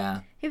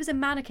 Yeah, He was in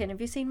Mannequin. Have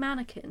you seen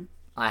Mannequin?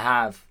 I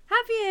have.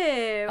 Have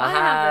you? I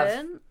have.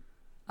 haven't.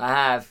 I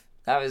have.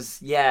 That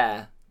was,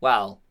 yeah.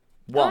 Well,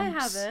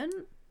 once. I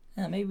haven't.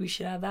 Yeah, maybe we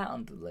should add that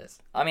onto the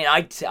list. I mean,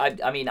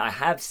 I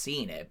have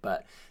seen it,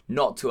 but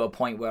not to a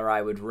point where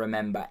I would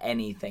remember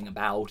anything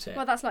about it.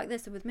 Well, that's like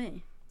this with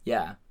me.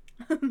 Yeah.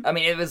 I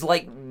mean, it was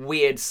like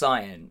Weird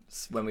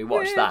Science when we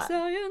watched Weird that.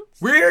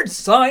 Science. Weird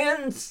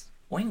Science!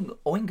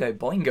 Oingo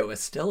Boingo are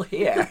still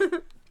here.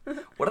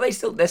 What are they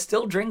still? They're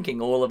still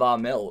drinking all of our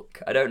milk.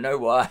 I don't know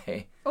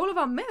why. All of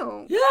our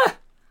milk. Yeah!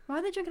 Why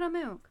are they drinking our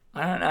milk?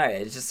 I don't know.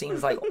 It just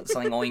seems like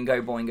something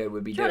Oingo Boingo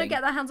would be Trying doing. to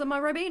get their hands on my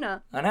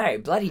Ribena. I know.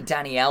 Bloody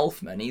Danny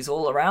Elfman. He's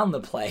all around the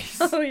place.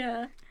 Oh,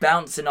 yeah.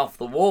 Bouncing off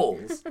the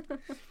walls.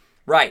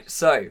 Right,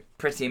 so,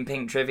 Pretty in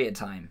Pink trivia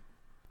time.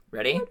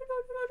 Ready?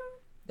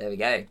 There we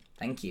go.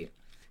 Thank you.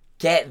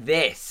 Get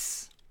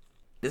this.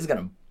 This is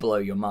going to blow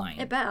your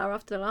mind. It better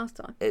after the last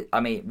time.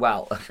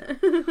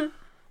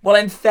 Well,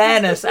 in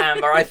fairness,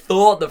 Amber, I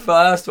thought the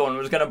first one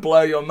was going to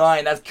blow your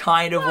mind. That's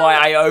kind of why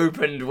I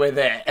opened with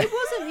it. It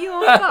wasn't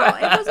your fault.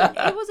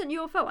 It wasn't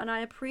your fault, and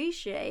I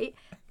appreciate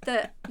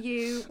that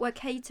you were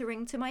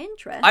catering to my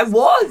interests. I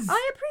was.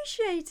 I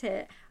appreciate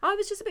it. I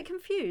was just a bit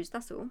confused,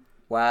 that's all.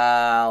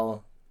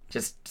 Well,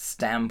 just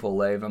stamp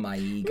all over my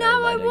ego. No,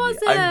 why I don't you?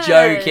 wasn't. I'm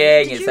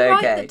joking. It's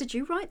okay. Did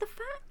you write the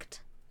fact?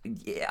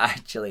 Yeah,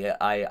 actually,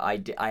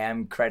 I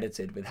am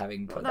credited with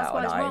having put that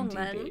on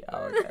IMDb.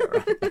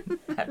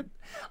 Right.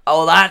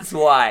 Oh, that's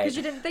why. Because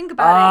you didn't think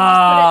about it, you just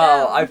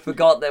put it down. I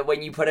forgot that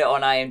when you put it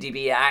on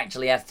IMDb, it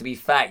actually has to be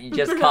fact. You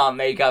just can't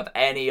make up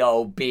any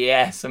old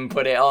BS and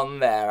put it on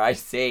there. I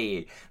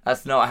see.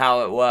 That's not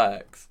how it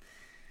works.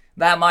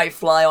 That might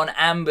fly on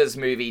Amber's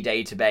movie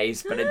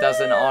database, but it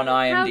doesn't on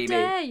IMDb. How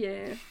dare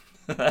you?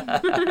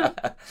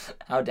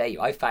 How dare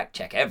you? I fact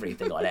check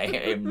everything on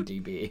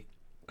IMDb.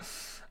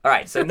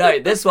 Alright, so no,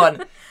 this one...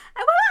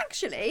 Well,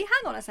 actually,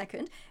 hang on a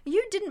second.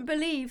 You didn't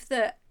believe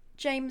that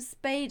James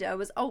Spader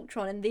was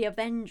Ultron in The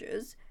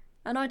Avengers,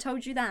 and I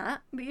told you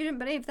that, but you didn't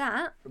believe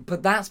that.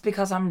 But that's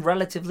because I'm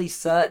relatively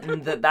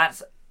certain that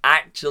that's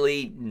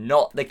actually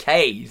not the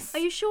case. Are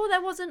you sure there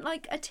wasn't,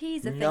 like, a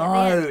teaser thing No,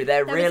 at the end?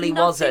 there really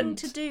wasn't.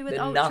 Nothing to do with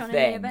Ultron and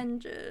The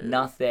Avengers.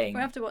 Nothing.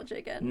 We'll have to watch it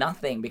again.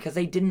 Nothing, because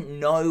they didn't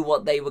know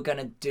what they were going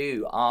to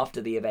do after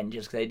The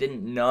Avengers, because they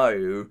didn't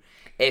know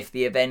if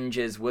The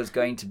Avengers was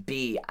going to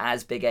be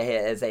as big a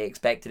hit as they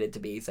expected it to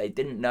be, so they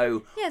didn't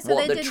know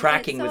what the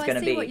tracking was going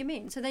to be. I see what you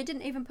mean. So they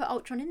didn't even put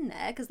Ultron in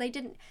there, because they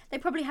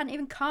probably hadn't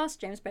even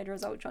cast James Spader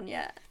as Ultron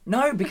yet.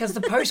 No, because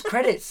the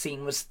post-credits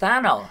scene was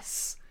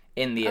Thanos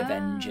in The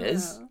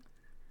Avengers.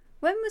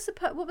 When was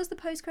what was the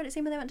post-credit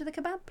scene when they went to the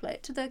kebab place,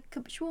 to the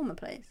shawarma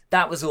place?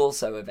 That was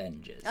also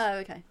Avengers. Oh,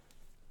 okay.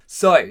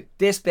 So,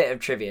 this bit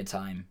of trivia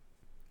time,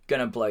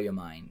 gonna blow your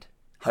mind.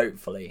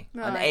 Hopefully.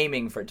 Right. I'm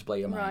aiming for it to blow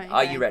your mind. Right,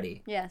 Are okay. you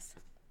ready? Yes.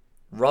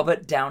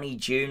 Robert Downey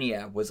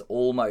Jr. was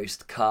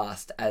almost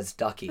cast as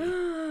Ducky.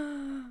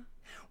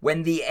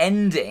 When the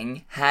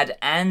ending had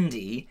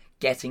Andy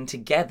getting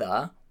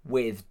together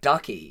with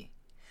Ducky.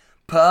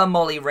 Per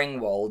Molly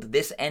Ringwald,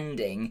 this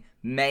ending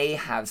may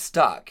have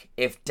stuck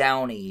if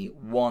Downey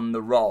won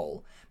the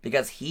role,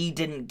 because he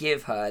didn't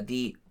give her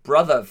the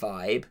brother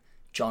vibe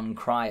John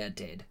Cryer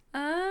did.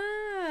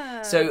 Ah.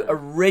 So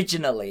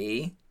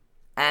originally,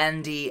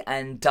 Andy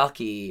and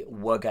Ducky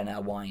were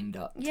gonna wind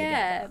up together.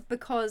 Yeah,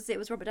 because it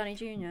was Robert Downey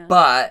Jr.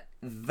 But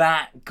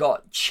that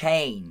got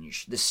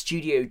changed. The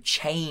studio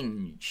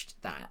changed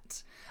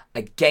that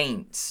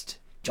against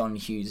John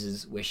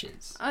Hughes's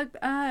wishes. Oh,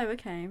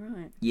 okay,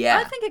 right. Yeah.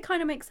 I think it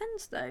kind of makes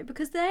sense, though,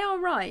 because they are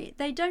right.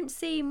 They don't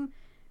seem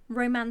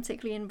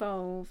romantically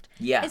involved.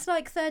 Yeah. It's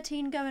like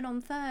 13 going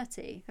on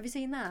 30. Have you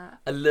seen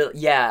that? A little,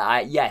 yeah,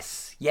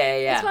 yes.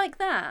 Yeah. It's like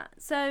that.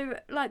 So,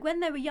 like,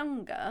 when they were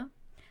younger,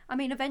 I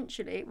mean,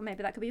 eventually, well,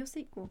 maybe that could be your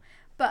sequel,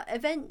 but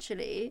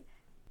eventually,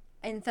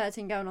 in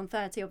 13 going on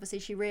 30, obviously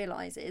she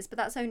realises, but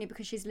that's only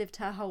because she's lived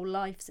her whole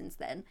life since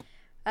then.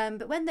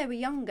 But when they were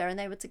younger and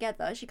they were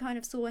together, she kind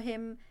of saw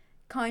him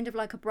kind of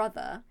like a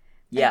brother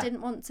and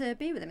didn't want to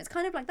be with him. It's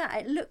kind of like that.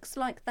 It looks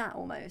like that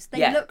almost.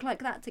 They look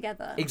like that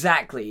together.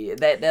 Exactly.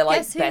 They're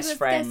like best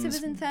friends. Guess who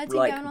was in 13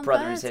 like going on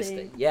brother 30? and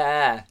sister.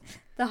 Yeah.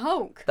 The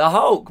Hulk. The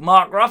Hulk,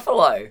 Mark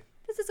Ruffalo.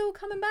 This is all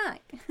coming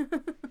back.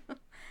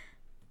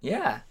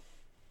 Yeah.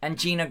 And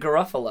Gina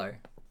Garofalo.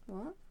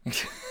 What?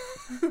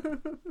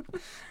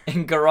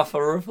 In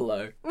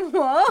Garofalo.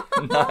 What?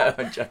 No,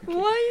 I'm joking.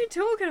 What are you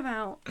talking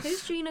about?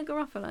 Who's Gina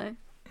Garofalo?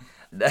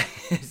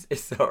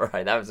 It's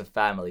alright, that was a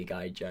Family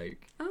Guy joke.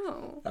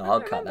 Oh,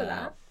 I'll cut that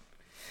out.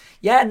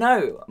 Yeah,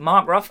 no,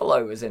 Mark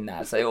Ruffalo was in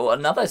that, so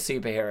another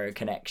superhero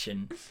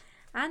connection.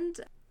 And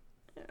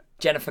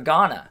Jennifer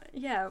Garner.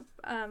 yeah,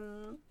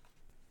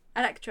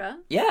 Elektra.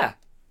 Yeah,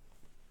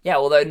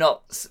 although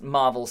not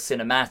Marvel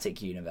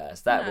Cinematic Universe.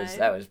 That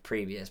No. was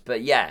previous,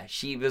 but yeah,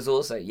 she was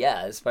also.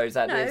 Yeah, I suppose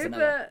that is No,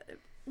 another. but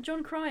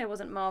John Cryer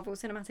wasn't Marvel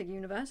Cinematic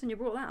Universe, and you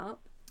brought that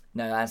up.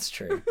 No, that's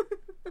true.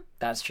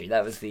 That's true.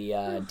 That was the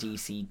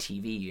DC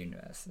TV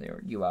universe.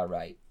 You are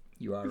right.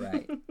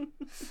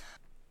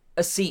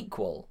 A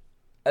sequel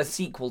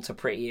to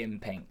Pretty in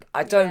Pink.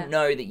 I don't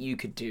know that you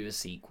could do a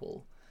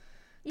sequel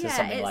to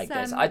something like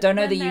this. I don't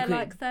know that you could.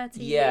 Like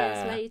 30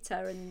 years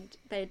later, and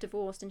they're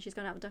divorced, and she's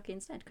gone out with Ducky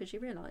instead because she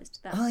realised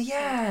that. Oh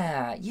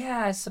yeah,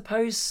 I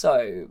suppose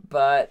so.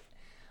 But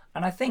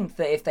and I think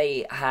that if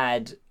they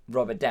had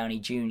Robert Downey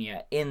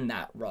Jr. in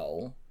that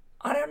role,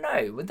 I don't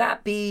know.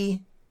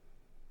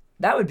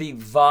 That would be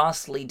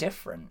vastly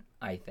different,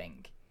 I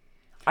think.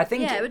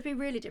 Yeah, it would be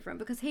really different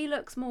because he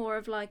looks more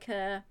of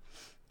a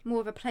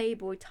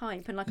playboy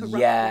type and like a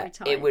rough boy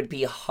type. It would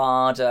be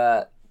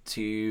harder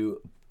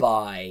to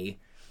buy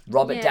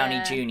Robert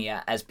Downey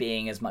Jr. as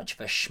being as much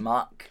of a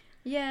schmuck.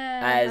 Yeah,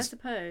 as I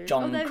suppose.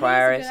 John Although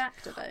Cryer he's a is.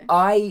 good actor,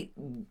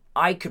 though.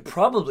 I could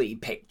probably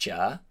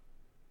picture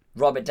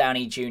Robert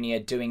Downey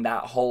Jr. doing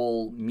that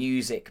whole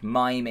music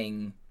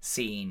miming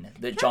scene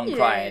that John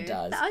Cryer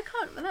does. I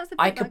can't. That's the bit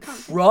I that could can't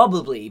think.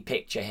 probably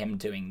picture him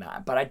doing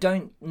that, but I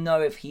don't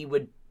know if he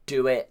would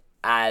do it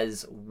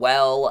as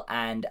well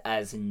and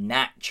as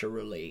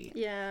naturally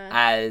Yeah.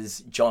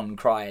 as John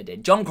Cryer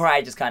did. John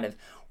Cryer just kind of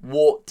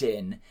walked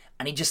in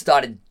and he just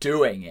started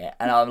doing it,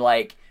 and I'm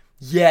like,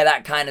 yeah,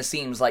 that kind of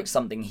seems like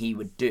something he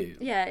would do.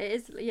 Yeah, it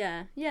is.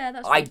 Yeah, yeah,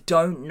 that's. I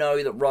don't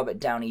know that Robert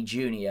Downey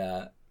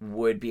Jr.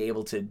 would be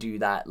able to do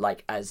that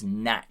like as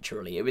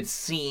naturally. It would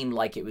seem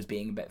like it was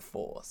being a bit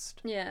forced.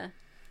 Yeah.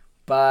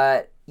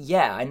 But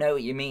yeah, I know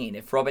what you mean.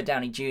 If Robert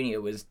Downey Jr.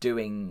 was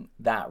doing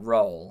that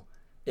role,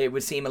 it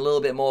would seem a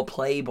little bit more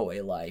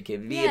Playboy-like.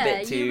 It'd be a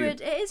bit too. You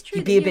would. It is true.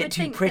 He'd That be a you bit would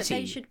too think pretty.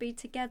 That they should be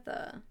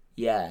together.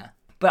 Yeah,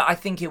 but I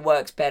think it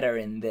works better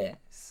in this.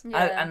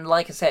 Yeah. And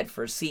like I said,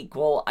 for a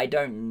sequel, I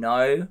don't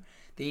know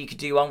that you could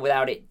do one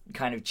without it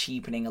kind of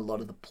cheapening a lot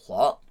of the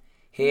plot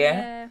here.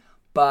 Yeah.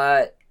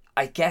 But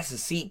I guess a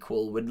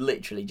sequel would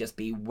literally just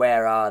be,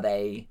 where are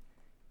they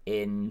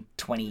in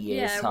 20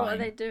 years' Yeah. time? What are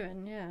they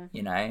doing? Yeah.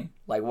 You know,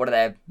 like what are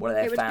their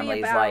It would families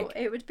be about. like?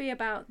 It would be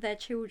about their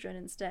children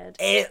instead.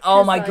 Oh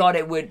 'Cause, my like, god,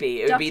 it would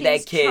be. It would be their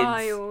Ducky's kids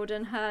child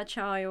and her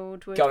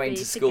child would going be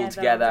to school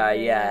together, wouldn't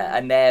they? yeah,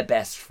 and they're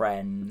best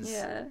friends.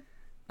 Yeah.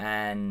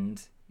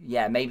 And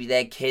yeah, maybe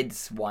their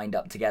kids wind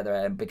up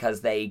together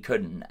because they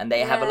couldn't, and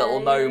they have a little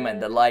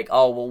moment that like,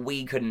 oh well,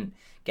 we couldn't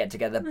get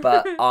together,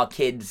 but our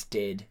kids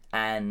did,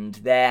 and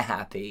they're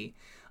happy.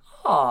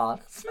 Oh,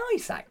 that's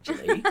nice,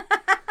 actually.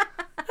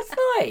 That's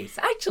nice.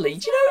 Actually,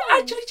 do you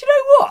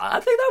know what? I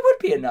think that would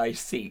be a nice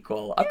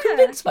sequel. I've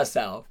convinced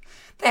myself.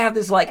 They have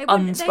this like It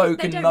wouldn't- unspoken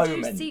they don't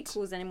moment. do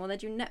sequels anymore. They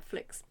do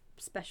Netflix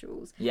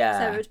specials. Yeah.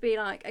 So it would be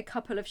like a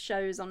couple of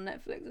shows on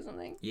Netflix or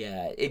something.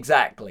 Yeah,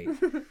 exactly.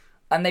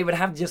 And they would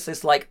have just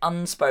this like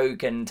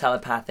unspoken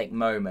telepathic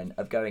moment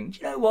of going, do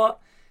you know what?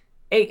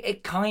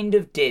 It kind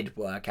of did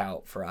work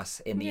out for us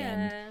in the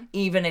end,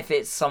 even if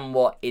it's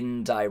somewhat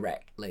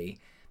indirectly,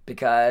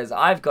 because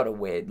I've got a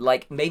weird,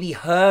 like maybe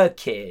her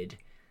kid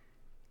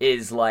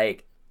is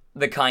like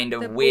the kind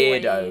of The boy,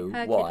 weirdo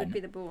her one. kid would be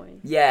the boy.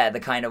 Yeah, the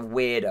kind of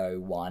weirdo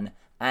one.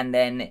 And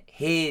then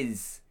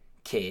his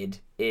kid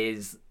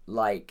is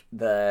like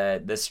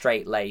the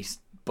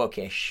straight-laced,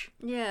 bookish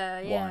Yeah,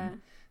 yeah.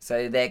 one.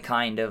 So they're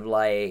kind of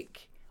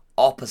like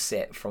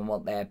opposite from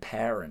what their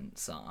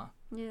parents are.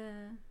 Yeah.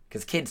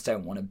 Because kids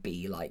don't want to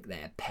be like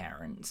their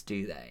parents,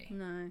 do they?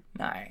 No.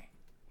 No.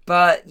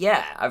 But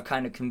yeah, I've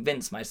kind of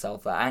convinced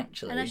myself that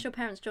actually... Unless your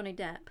parents Johnny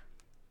Depp.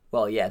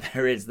 Well, yeah,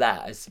 there is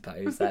that, I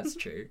suppose. That's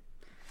true.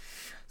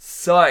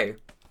 So,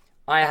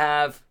 I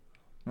have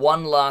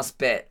one last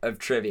bit of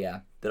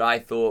trivia that I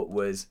thought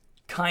was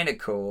kind of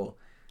cool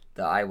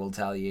that I will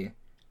tell you.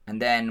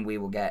 And then we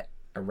will get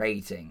a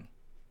rating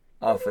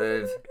off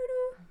of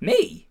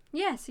me.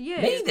 Yes, you.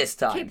 Me this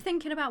time. Keep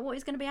thinking about what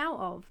he's going to be out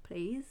of,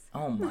 please.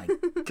 Oh my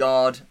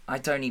god, I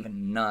don't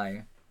even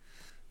know.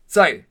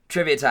 So,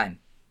 trivia time.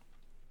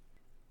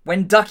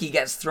 When Ducky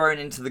gets thrown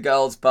into the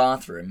girls'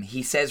 bathroom,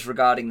 he says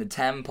regarding the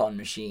tampon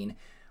machine,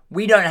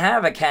 "We don't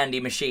have a candy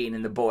machine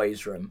in the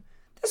boys' room."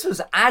 This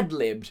was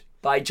ad-libbed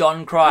by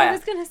John Cryer. I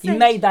was gonna He say-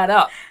 made that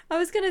up. I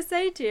was going to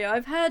say to you,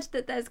 I've heard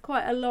that there's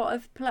quite a lot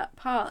of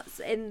parts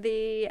in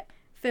the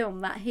film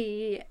that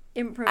he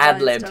improvised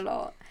Ad-libbed. a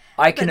lot.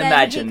 I can but then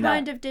imagine he that.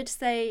 kind of did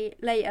say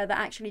later that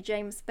actually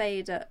James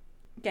Spader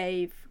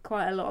gave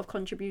quite a lot of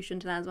contribution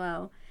to that as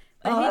well.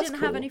 But Oh, he that's didn't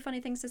have cool. any funny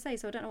things to say,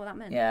 so I don't know what that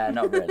meant. Yeah,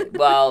 not really.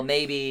 Well,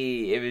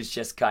 maybe it was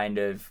just kind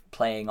of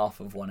playing off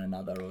of one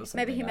another or something.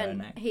 Maybe he I don't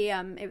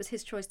meant it was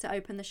his choice to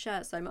open the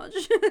shirt so much.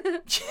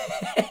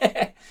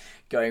 know.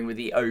 Going with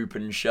the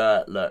open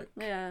shirt look.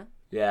 Yeah.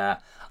 Yeah.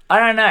 I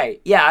don't know.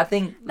 Yeah, I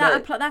think That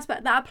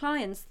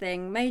appliance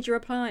thing, major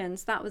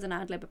appliance, that was an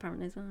ad lib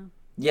apparently as well.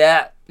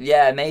 yeah,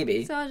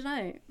 maybe. So I don't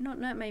know.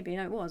 Not maybe.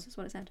 No, it was. That's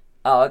what it said.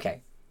 Oh,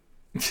 okay.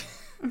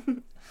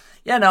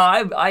 Yeah, no,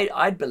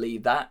 I'd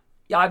believe that.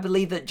 Yeah, I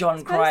believe that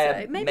John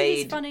Cryer Maybe made.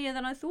 he's funnier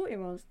than I thought he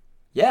was.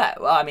 Yeah,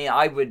 well, I mean,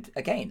 I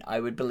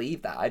would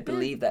believe that. I'd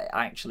believe that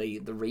actually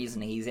the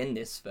reason he's in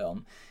this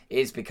film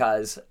is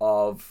because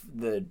of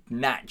the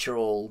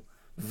natural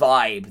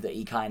vibe that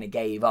he kind of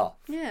gave off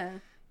Yeah.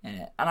 in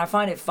it. And I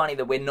find it funny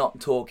that we're not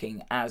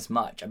talking as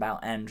much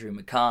about Andrew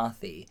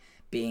McCarthy,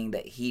 being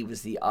that he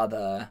was the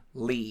other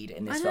lead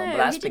in this I film. know, But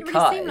that's he didn't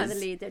because really seem like the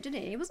lead though, did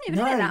he? He wasn't even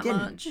No, in it he that didn't.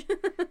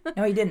 much.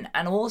 No, he didn't.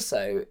 And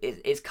also,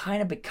 it's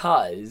kind of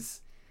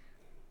because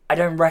I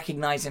don't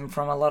recognise him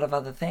from a lot of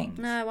other things.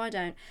 No, I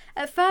don't.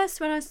 At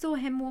first, when I saw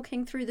him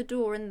walking through the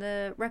door in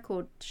the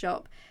record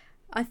shop,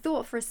 I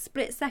thought for a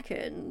split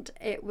second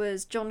it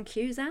was John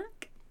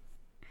Cusack.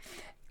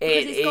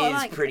 It Because he's got, is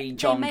like, pretty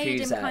John they made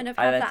Cusack. him kind of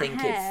I have don't that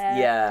think hair it's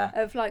yeah.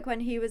 of like when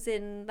he was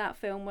in that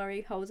film where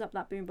he holds up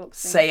that boombox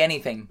thing. Say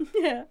anything.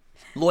 Yeah.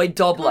 Lloyd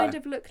Dobler. Kind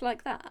of looked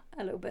like that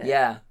a little bit.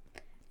 Yeah.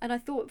 And I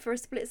thought for a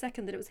split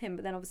second that it was him,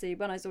 but then obviously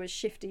when I saw his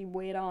shifty,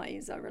 weird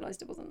eyes, I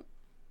realised it wasn't.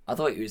 I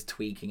thought he was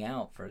tweaking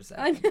out for a I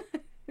second.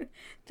 know.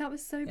 That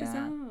was so Yeah.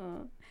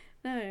 bizarre.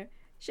 No.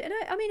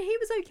 I mean, he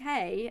was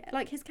okay.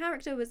 Like, his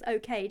character was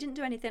okay. He didn't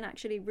do anything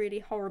actually really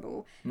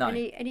horrible. No.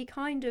 And he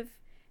kind of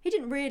he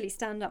didn't really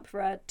stand up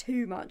for her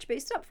too much, but he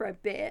stood up for her a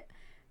bit.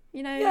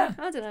 You know, Yeah.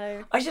 I don't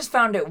know. I just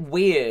found it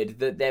weird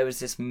that there was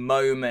this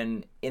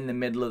moment in the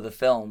middle of the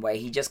film where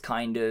he just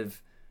kind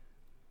of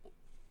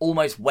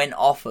almost went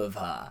off of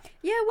her.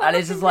 Yeah, what And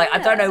it's just happened like,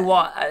 I don't know there?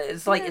 what,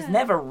 it's like, it's Yeah.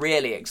 never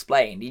really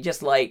explained. He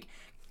just, like,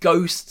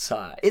 ghosts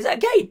her. Is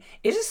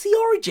this the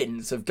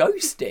origins of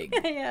ghosting?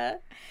 Yeah.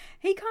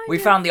 He kind We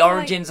of, found the like-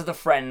 origins of the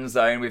friend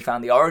zone. We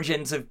found the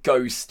origins of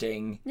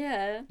ghosting.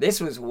 Yeah. This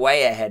was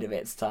way ahead of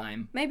its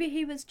time. Maybe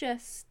he was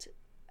just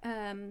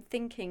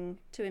thinking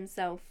to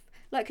himself.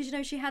 Like, because, you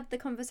know, she had the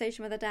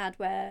conversation with her dad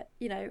where,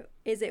 you know,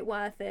 is it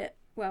worth it?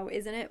 Well,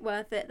 isn't it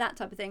worth it? That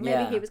type of thing.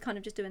 Maybe Yeah. he was kind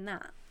of just doing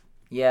that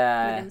with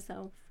Yeah.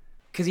 himself.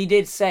 Because he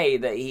did say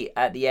that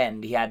at the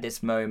end, he had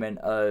this moment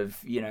of,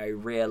 you know,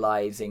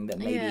 realizing that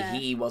maybe Yeah.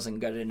 he wasn't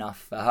good enough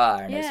for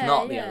her and it's Yeah,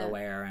 not the yeah. other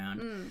way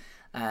around. Mm.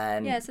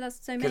 And Yeah, so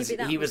maybe because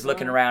that he was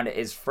looking why. around at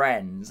his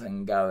friends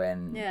and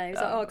going, Yeah, he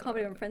was like, oh, I can't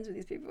believe I'm friends with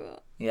these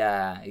people.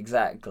 yeah,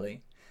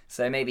 exactly.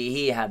 So maybe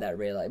he had that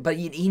but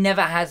he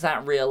never has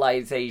that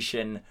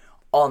realization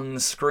on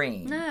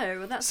screen. No,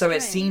 well, that's So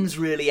it strange. seems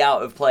really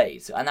out of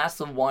place, and that's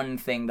the one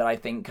thing that I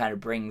think kind of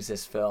brings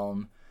this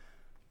film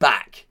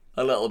back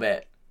a little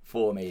bit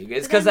for me.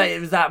 It's because then-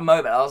 it was that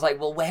moment. I was like,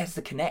 well, where's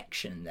the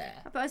connection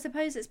there? But I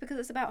suppose it's because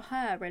it's about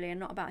her, really, and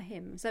not about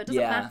him. So it doesn't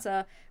Yeah.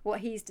 matter what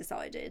he's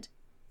decided.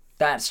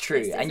 That's true,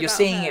 It's and you're about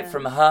seeing her. it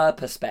from her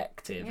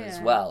perspective as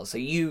Yeah. well. So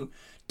you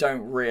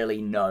don't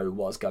really know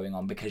what's going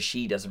on because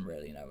she doesn't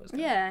really know what's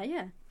going on. Yeah,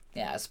 yeah.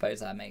 Yeah, I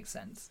suppose that makes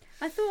sense.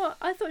 I thought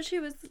she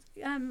was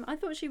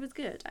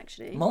good,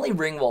 actually. Molly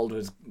Ringwald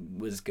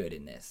was good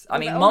in this. I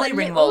mean, All Molly the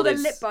lip- Ringwald all the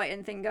is. lip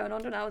biting thing going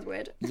on, and that was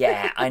weird.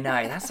 Yeah, I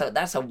know.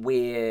 That's a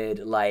weird,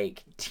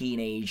 like, She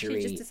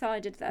teenagery. just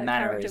decided that her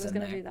character was mannerism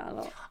going to there. do that a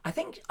lot.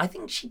 I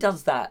think she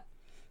does that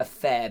a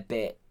fair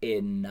bit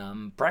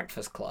in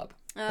Breakfast Club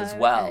as Oh,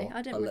 well, okay.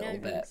 I didn't a little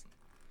bit. notice.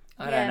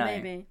 I don't know.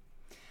 Maybe.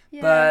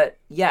 Yeah. But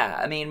yeah,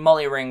 I mean,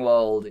 Molly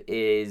Ringwald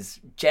is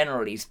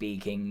generally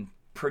speaking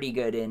pretty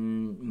good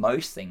in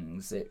most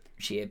things that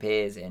she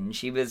appears in.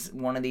 She was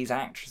one of these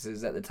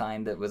actresses at the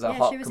time that was a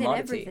hot she was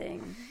commodity. in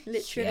everything,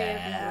 literally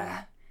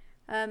Yeah.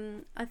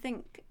 everything. I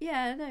think,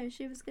 no,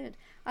 she was good.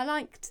 I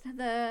liked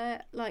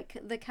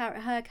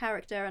her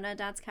character and her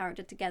dad's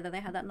character together.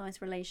 They had that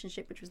nice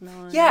relationship, which was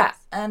nice. Yeah,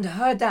 and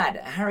her dad,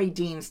 Harry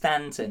Dean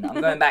Stanton,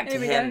 I'm going back to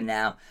Here we him go.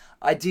 now.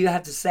 I do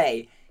have to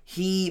say,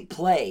 he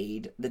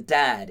played the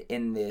dad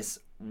in this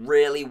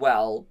really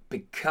well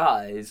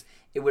because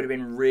it would have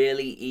been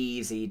really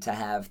easy to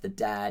have the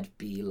dad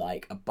be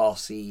like a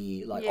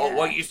bossy, like, Yeah. oh,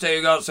 what you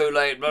staying out so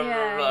late, blah, blah,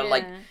 Yeah, blah,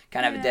 like yeah.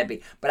 kind of a Yeah.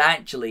 deadbeat. But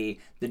actually,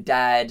 the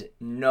dad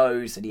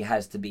knows that he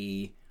has to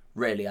be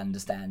really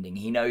understanding.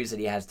 He knows that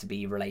he has to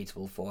be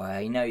relatable for her.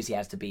 He knows he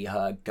has to be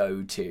her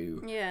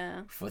go-to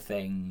Yeah. for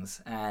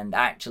things, and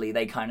actually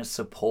they kind of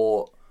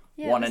support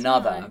Yeah, one it was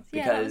another nice.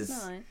 Yeah, that was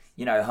because nice.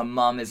 you know her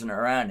mum isn't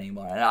around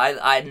anymore, and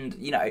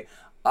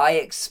I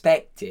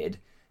expected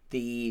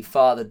the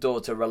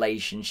father-daughter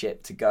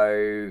relationship to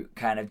go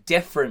kind of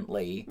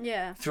differently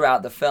Yeah.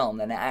 throughout the film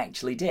than it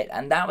actually did,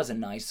 and that was a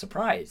nice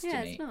surprise Yeah,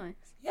 to me. it's nice.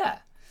 Yeah.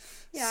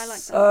 Yeah, I like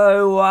that.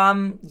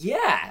 So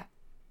yeah,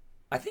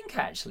 I think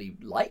I actually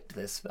liked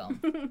this film.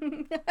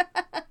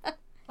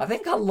 I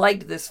think I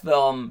liked this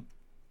film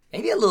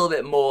maybe a little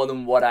bit more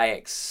than what I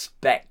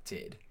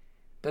expected,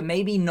 but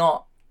maybe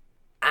not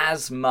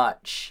as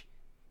much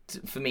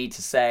for me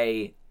to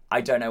say I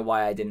don't know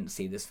why I didn't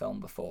see this film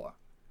before.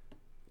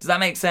 Does that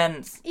make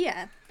sense?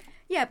 Yeah.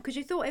 Yeah, because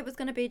you thought it was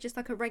going to be just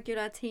like a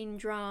regular teen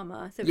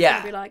drama. So it was Yeah.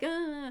 going to be like,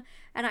 and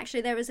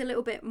actually there is a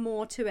little bit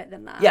more to it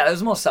than that. Yeah,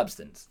 there's more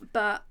substance.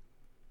 But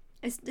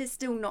it's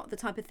still not the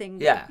type of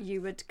thing Yeah. that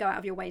you would go out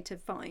of your way to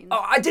find.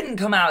 Oh, I didn't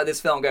come out of this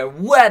film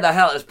going, where the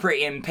hell has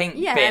Pretty in Pink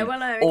Yeah, been well,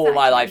 no, all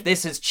my exactly. life?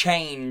 This has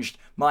changed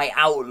my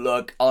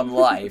outlook on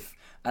life,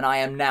 and I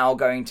am now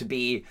going to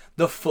be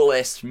the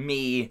fullest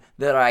me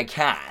that I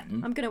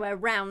can. I'm going to wear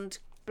round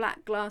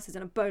black glasses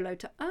and a bolo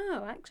top.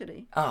 Oh,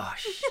 actually. Oh,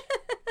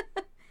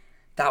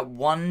 that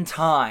one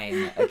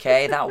time,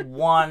 okay? That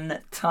one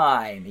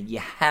time. You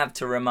have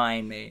to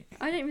remind me.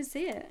 I didn't even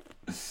see it.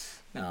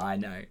 No, I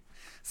know.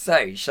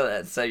 So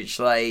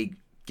shall I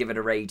give it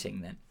a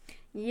rating then?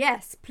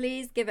 Yes,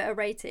 please give it a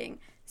rating.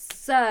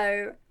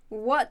 So,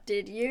 what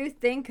did you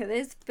think of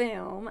this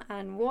film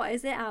and what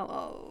is it out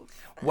of?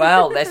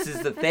 Well, this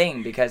is the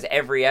thing, because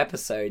every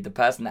episode, the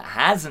person that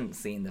hasn't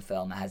seen the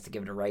film has to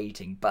give it a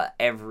rating, but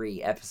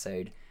every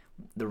episode,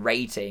 the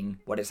rating,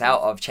 what it's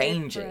out of,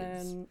 changes.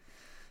 Different.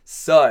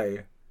 So,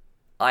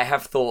 I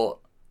have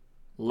thought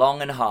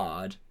long and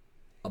hard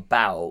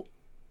about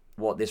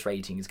what this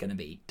rating is going to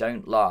be.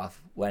 Don't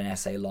laugh when I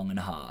say long and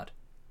hard.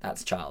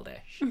 That's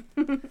childish.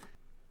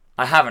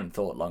 I haven't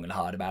thought long and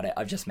hard about it.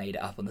 I've just made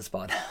it up on the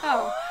spot.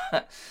 Oh.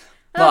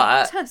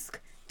 But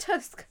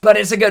Tusk. but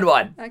it's a good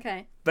one.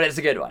 Okay, But it's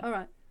a good one. all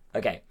right.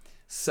 Okay.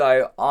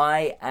 So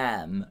I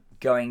am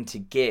going to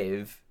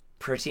give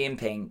Pretty in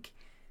Pink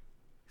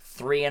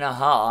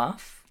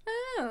 3.5.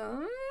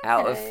 Oh,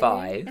 Out of okay.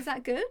 5. Is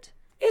that good?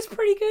 It's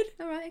pretty good.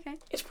 All right, okay.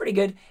 It's pretty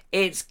good.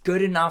 It's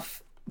good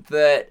enough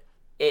that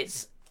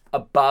it's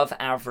above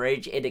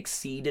average. It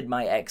exceeded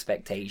my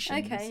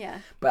expectations. Okay, yeah.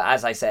 But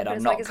as I said, But I've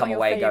it's not like it's come not your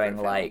away favourite going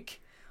film. like,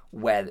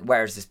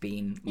 where has this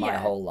been my Yeah.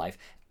 whole life?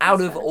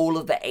 Out of fair. all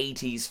of the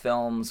 80s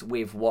films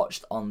we've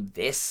watched on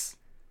this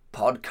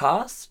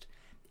podcast,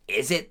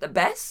 is it the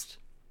best?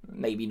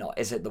 Maybe not.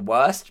 Is it the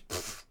worst?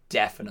 Pfft,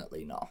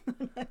 definitely not.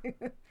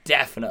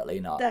 Definitely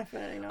not.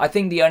 Definitely not. I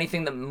think the only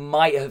thing that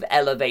might have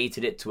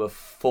elevated it to a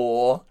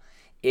 4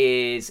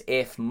 is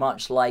if,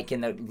 much like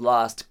in the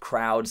last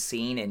crowd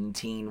scene in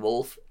Teen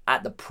Wolf,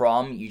 at the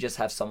prom, you just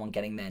have someone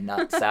getting their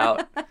nuts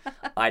out.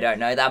 I don't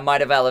know. That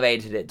might have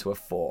elevated it to a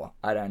 4.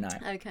 I don't know.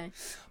 Okay.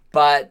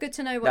 But Good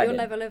to know what that your did.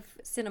 level of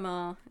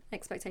cinema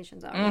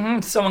expectations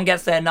are. Someone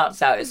gets their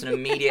nuts out. It's an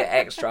immediate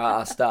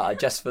extra starter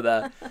just for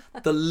the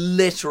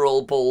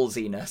literal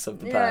ballsiness of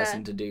the Yeah.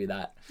 person to do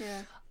that.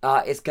 Yeah.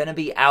 It's going to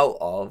be out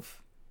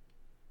of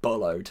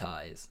bolo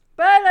ties.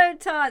 Bolo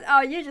ties.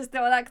 Oh, you just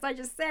thought that because I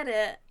just said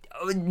it.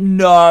 Oh,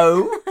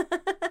 no.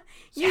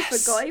 You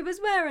Yes. forgot he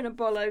was wearing a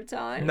bolo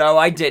tie. No,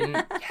 I didn't.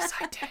 Yes,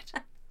 I did.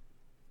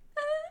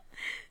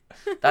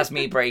 That's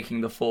me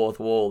breaking the fourth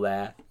wall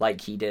there, like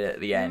he did at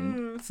the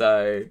end.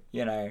 So,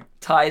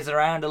 ties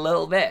around a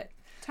little bit.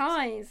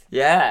 Ties.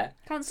 Yeah.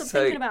 Can't stop So,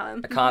 thinking about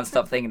them. I can't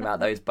stop thinking about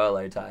those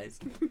bolo ties.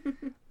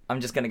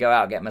 I'm just going to go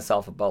out and get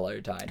myself a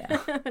bolo tie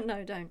now.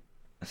 No, don't.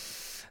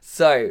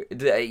 So,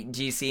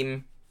 do you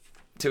seem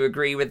to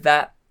agree with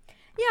that?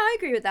 Yeah, I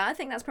agree with that. I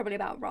think that's probably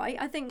about right.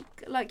 I think,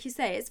 like you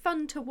say, it's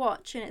fun to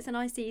watch and it's a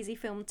nice, easy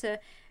film to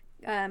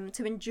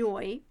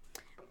enjoy,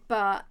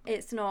 but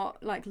it's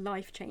not like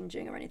life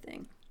changing or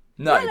anything.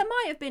 No. Well, it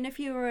might have been if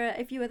you were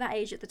that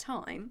age at the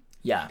time.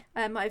 Yeah.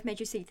 Might have made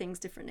you see things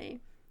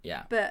differently.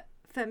 Yeah. But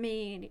for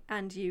me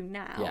and you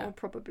now, Yeah.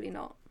 probably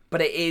not.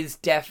 But it is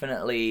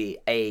definitely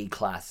a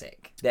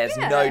classic. There's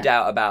Yeah. no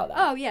doubt about that.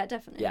 Oh yeah,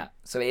 definitely. Yeah,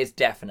 so it is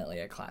definitely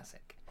a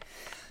classic.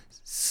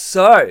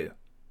 So,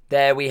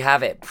 there we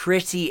have it.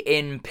 Pretty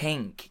in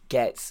Pink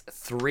gets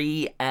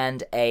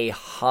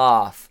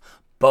 3.5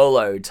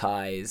 bolo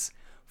ties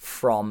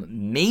from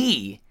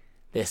me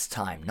this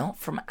time, not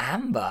from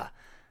Amber.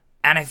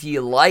 And if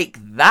you like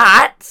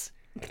that,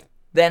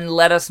 then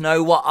let us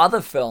know what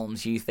other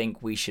films you think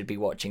we should be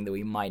watching that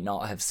we might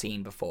not have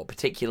seen before,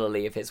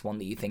 particularly if it's one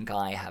that you think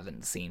I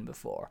haven't seen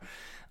before.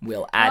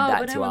 We'll add that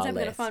but to no one's our ever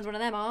going to list. find one of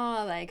them,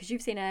 are they? Because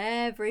you've seen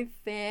every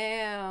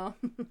film.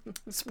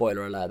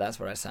 Spoiler alert, that's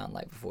what I sound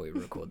like before we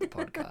record the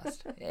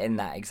podcast. In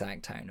that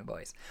exact tone of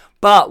voice.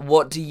 But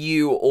what do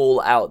you all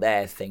out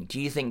there think?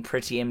 Do you think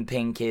Pretty in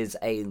Pink is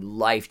a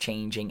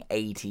life-changing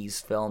 80s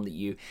film that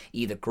you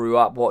either grew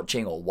up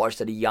watching or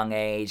watched at a young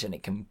age and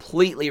it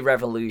completely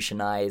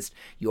revolutionized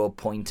your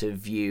point of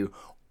view?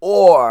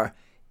 Or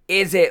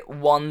is it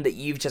one that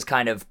you've just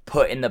kind of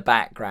put in the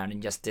background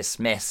and just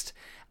dismissed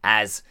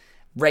as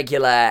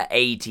regular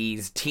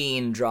 80s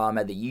teen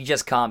drama that you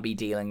just can't be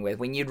dealing with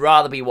when you'd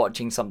rather be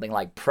watching something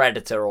like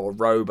Predator or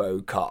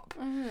RoboCop?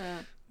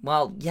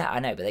 Well, yeah, I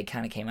know, but they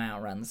kind of came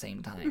out around the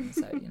same time,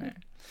 so,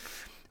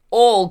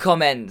 All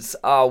comments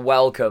are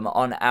welcome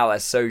on our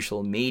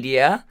social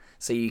media,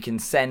 so you can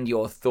send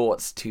your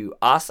thoughts to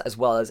us, as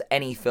well as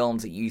any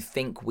films that you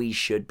think we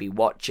should be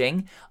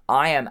watching.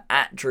 I am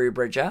at Drew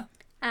Bridger.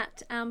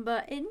 At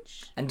Amber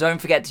Inch. And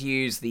don't forget to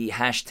use the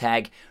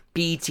hashtag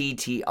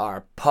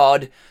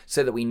BTTRpod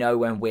so that we know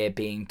when we're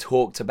being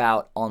talked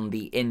about on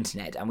the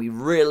internet. And we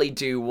really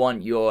do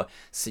want your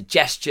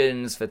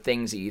suggestions for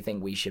things that you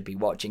think we should be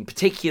watching,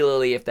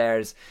 particularly if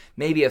there's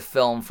maybe a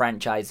film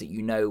franchise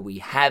that we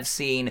have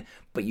seen,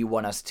 but you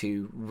want us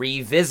to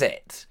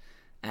revisit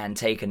and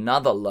take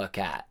another look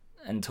at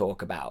and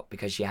talk about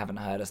because you haven't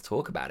heard us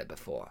talk about it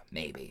before.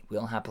 Maybe.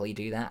 We'll happily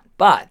do that.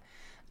 But,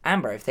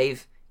 Amber, if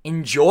they've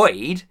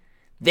enjoyed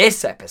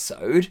this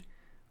episode,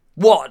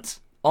 what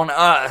on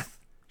earth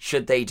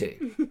should they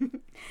do?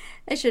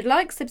 They should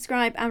like,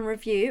 subscribe and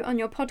review on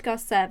your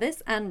podcast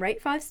service and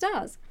rate 5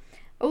 stars.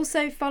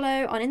 Also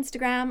follow on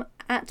Instagram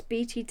at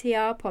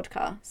BTTR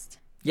Podcast.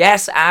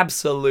 Yes,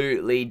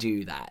 absolutely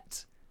do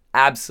that.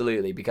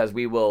 Absolutely, because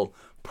we will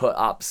put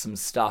up some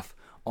stuff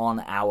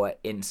on our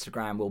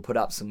Instagram. We'll put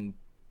up some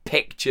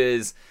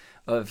pictures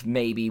of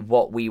maybe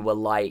what we were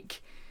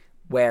like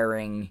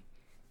wearing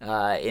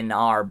in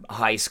our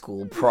high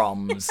school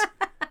proms.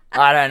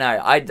 I don't know.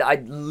 I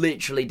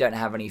literally don't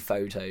have any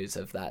photos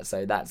of that,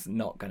 so that's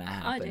not going to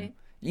happen. I do.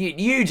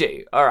 You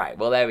do? All right,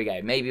 well, there we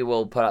go. Maybe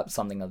we'll put up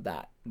something of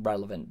that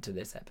relevant to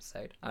this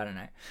episode. I don't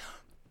know.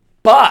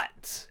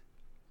 But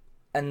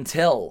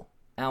until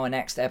our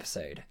next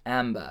episode,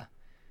 Amber,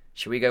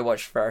 should we go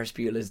watch Ferris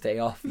Bueller's Day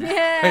Off now?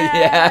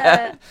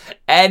 Yeah.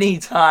 Any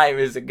time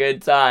is a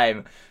good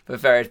time for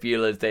Ferris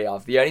Bueller's Day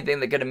Off. The only thing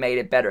that could have made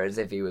it better is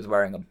if he was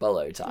wearing a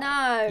bolo tie.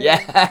 No.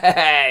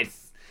 Yes!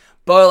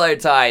 Bolo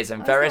ties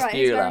and That's Ferris all right,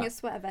 he's wearing Bueller. a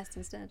sweater vest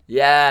instead.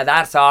 Yeah,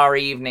 that's our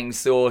evening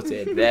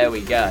sorted. There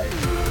we go.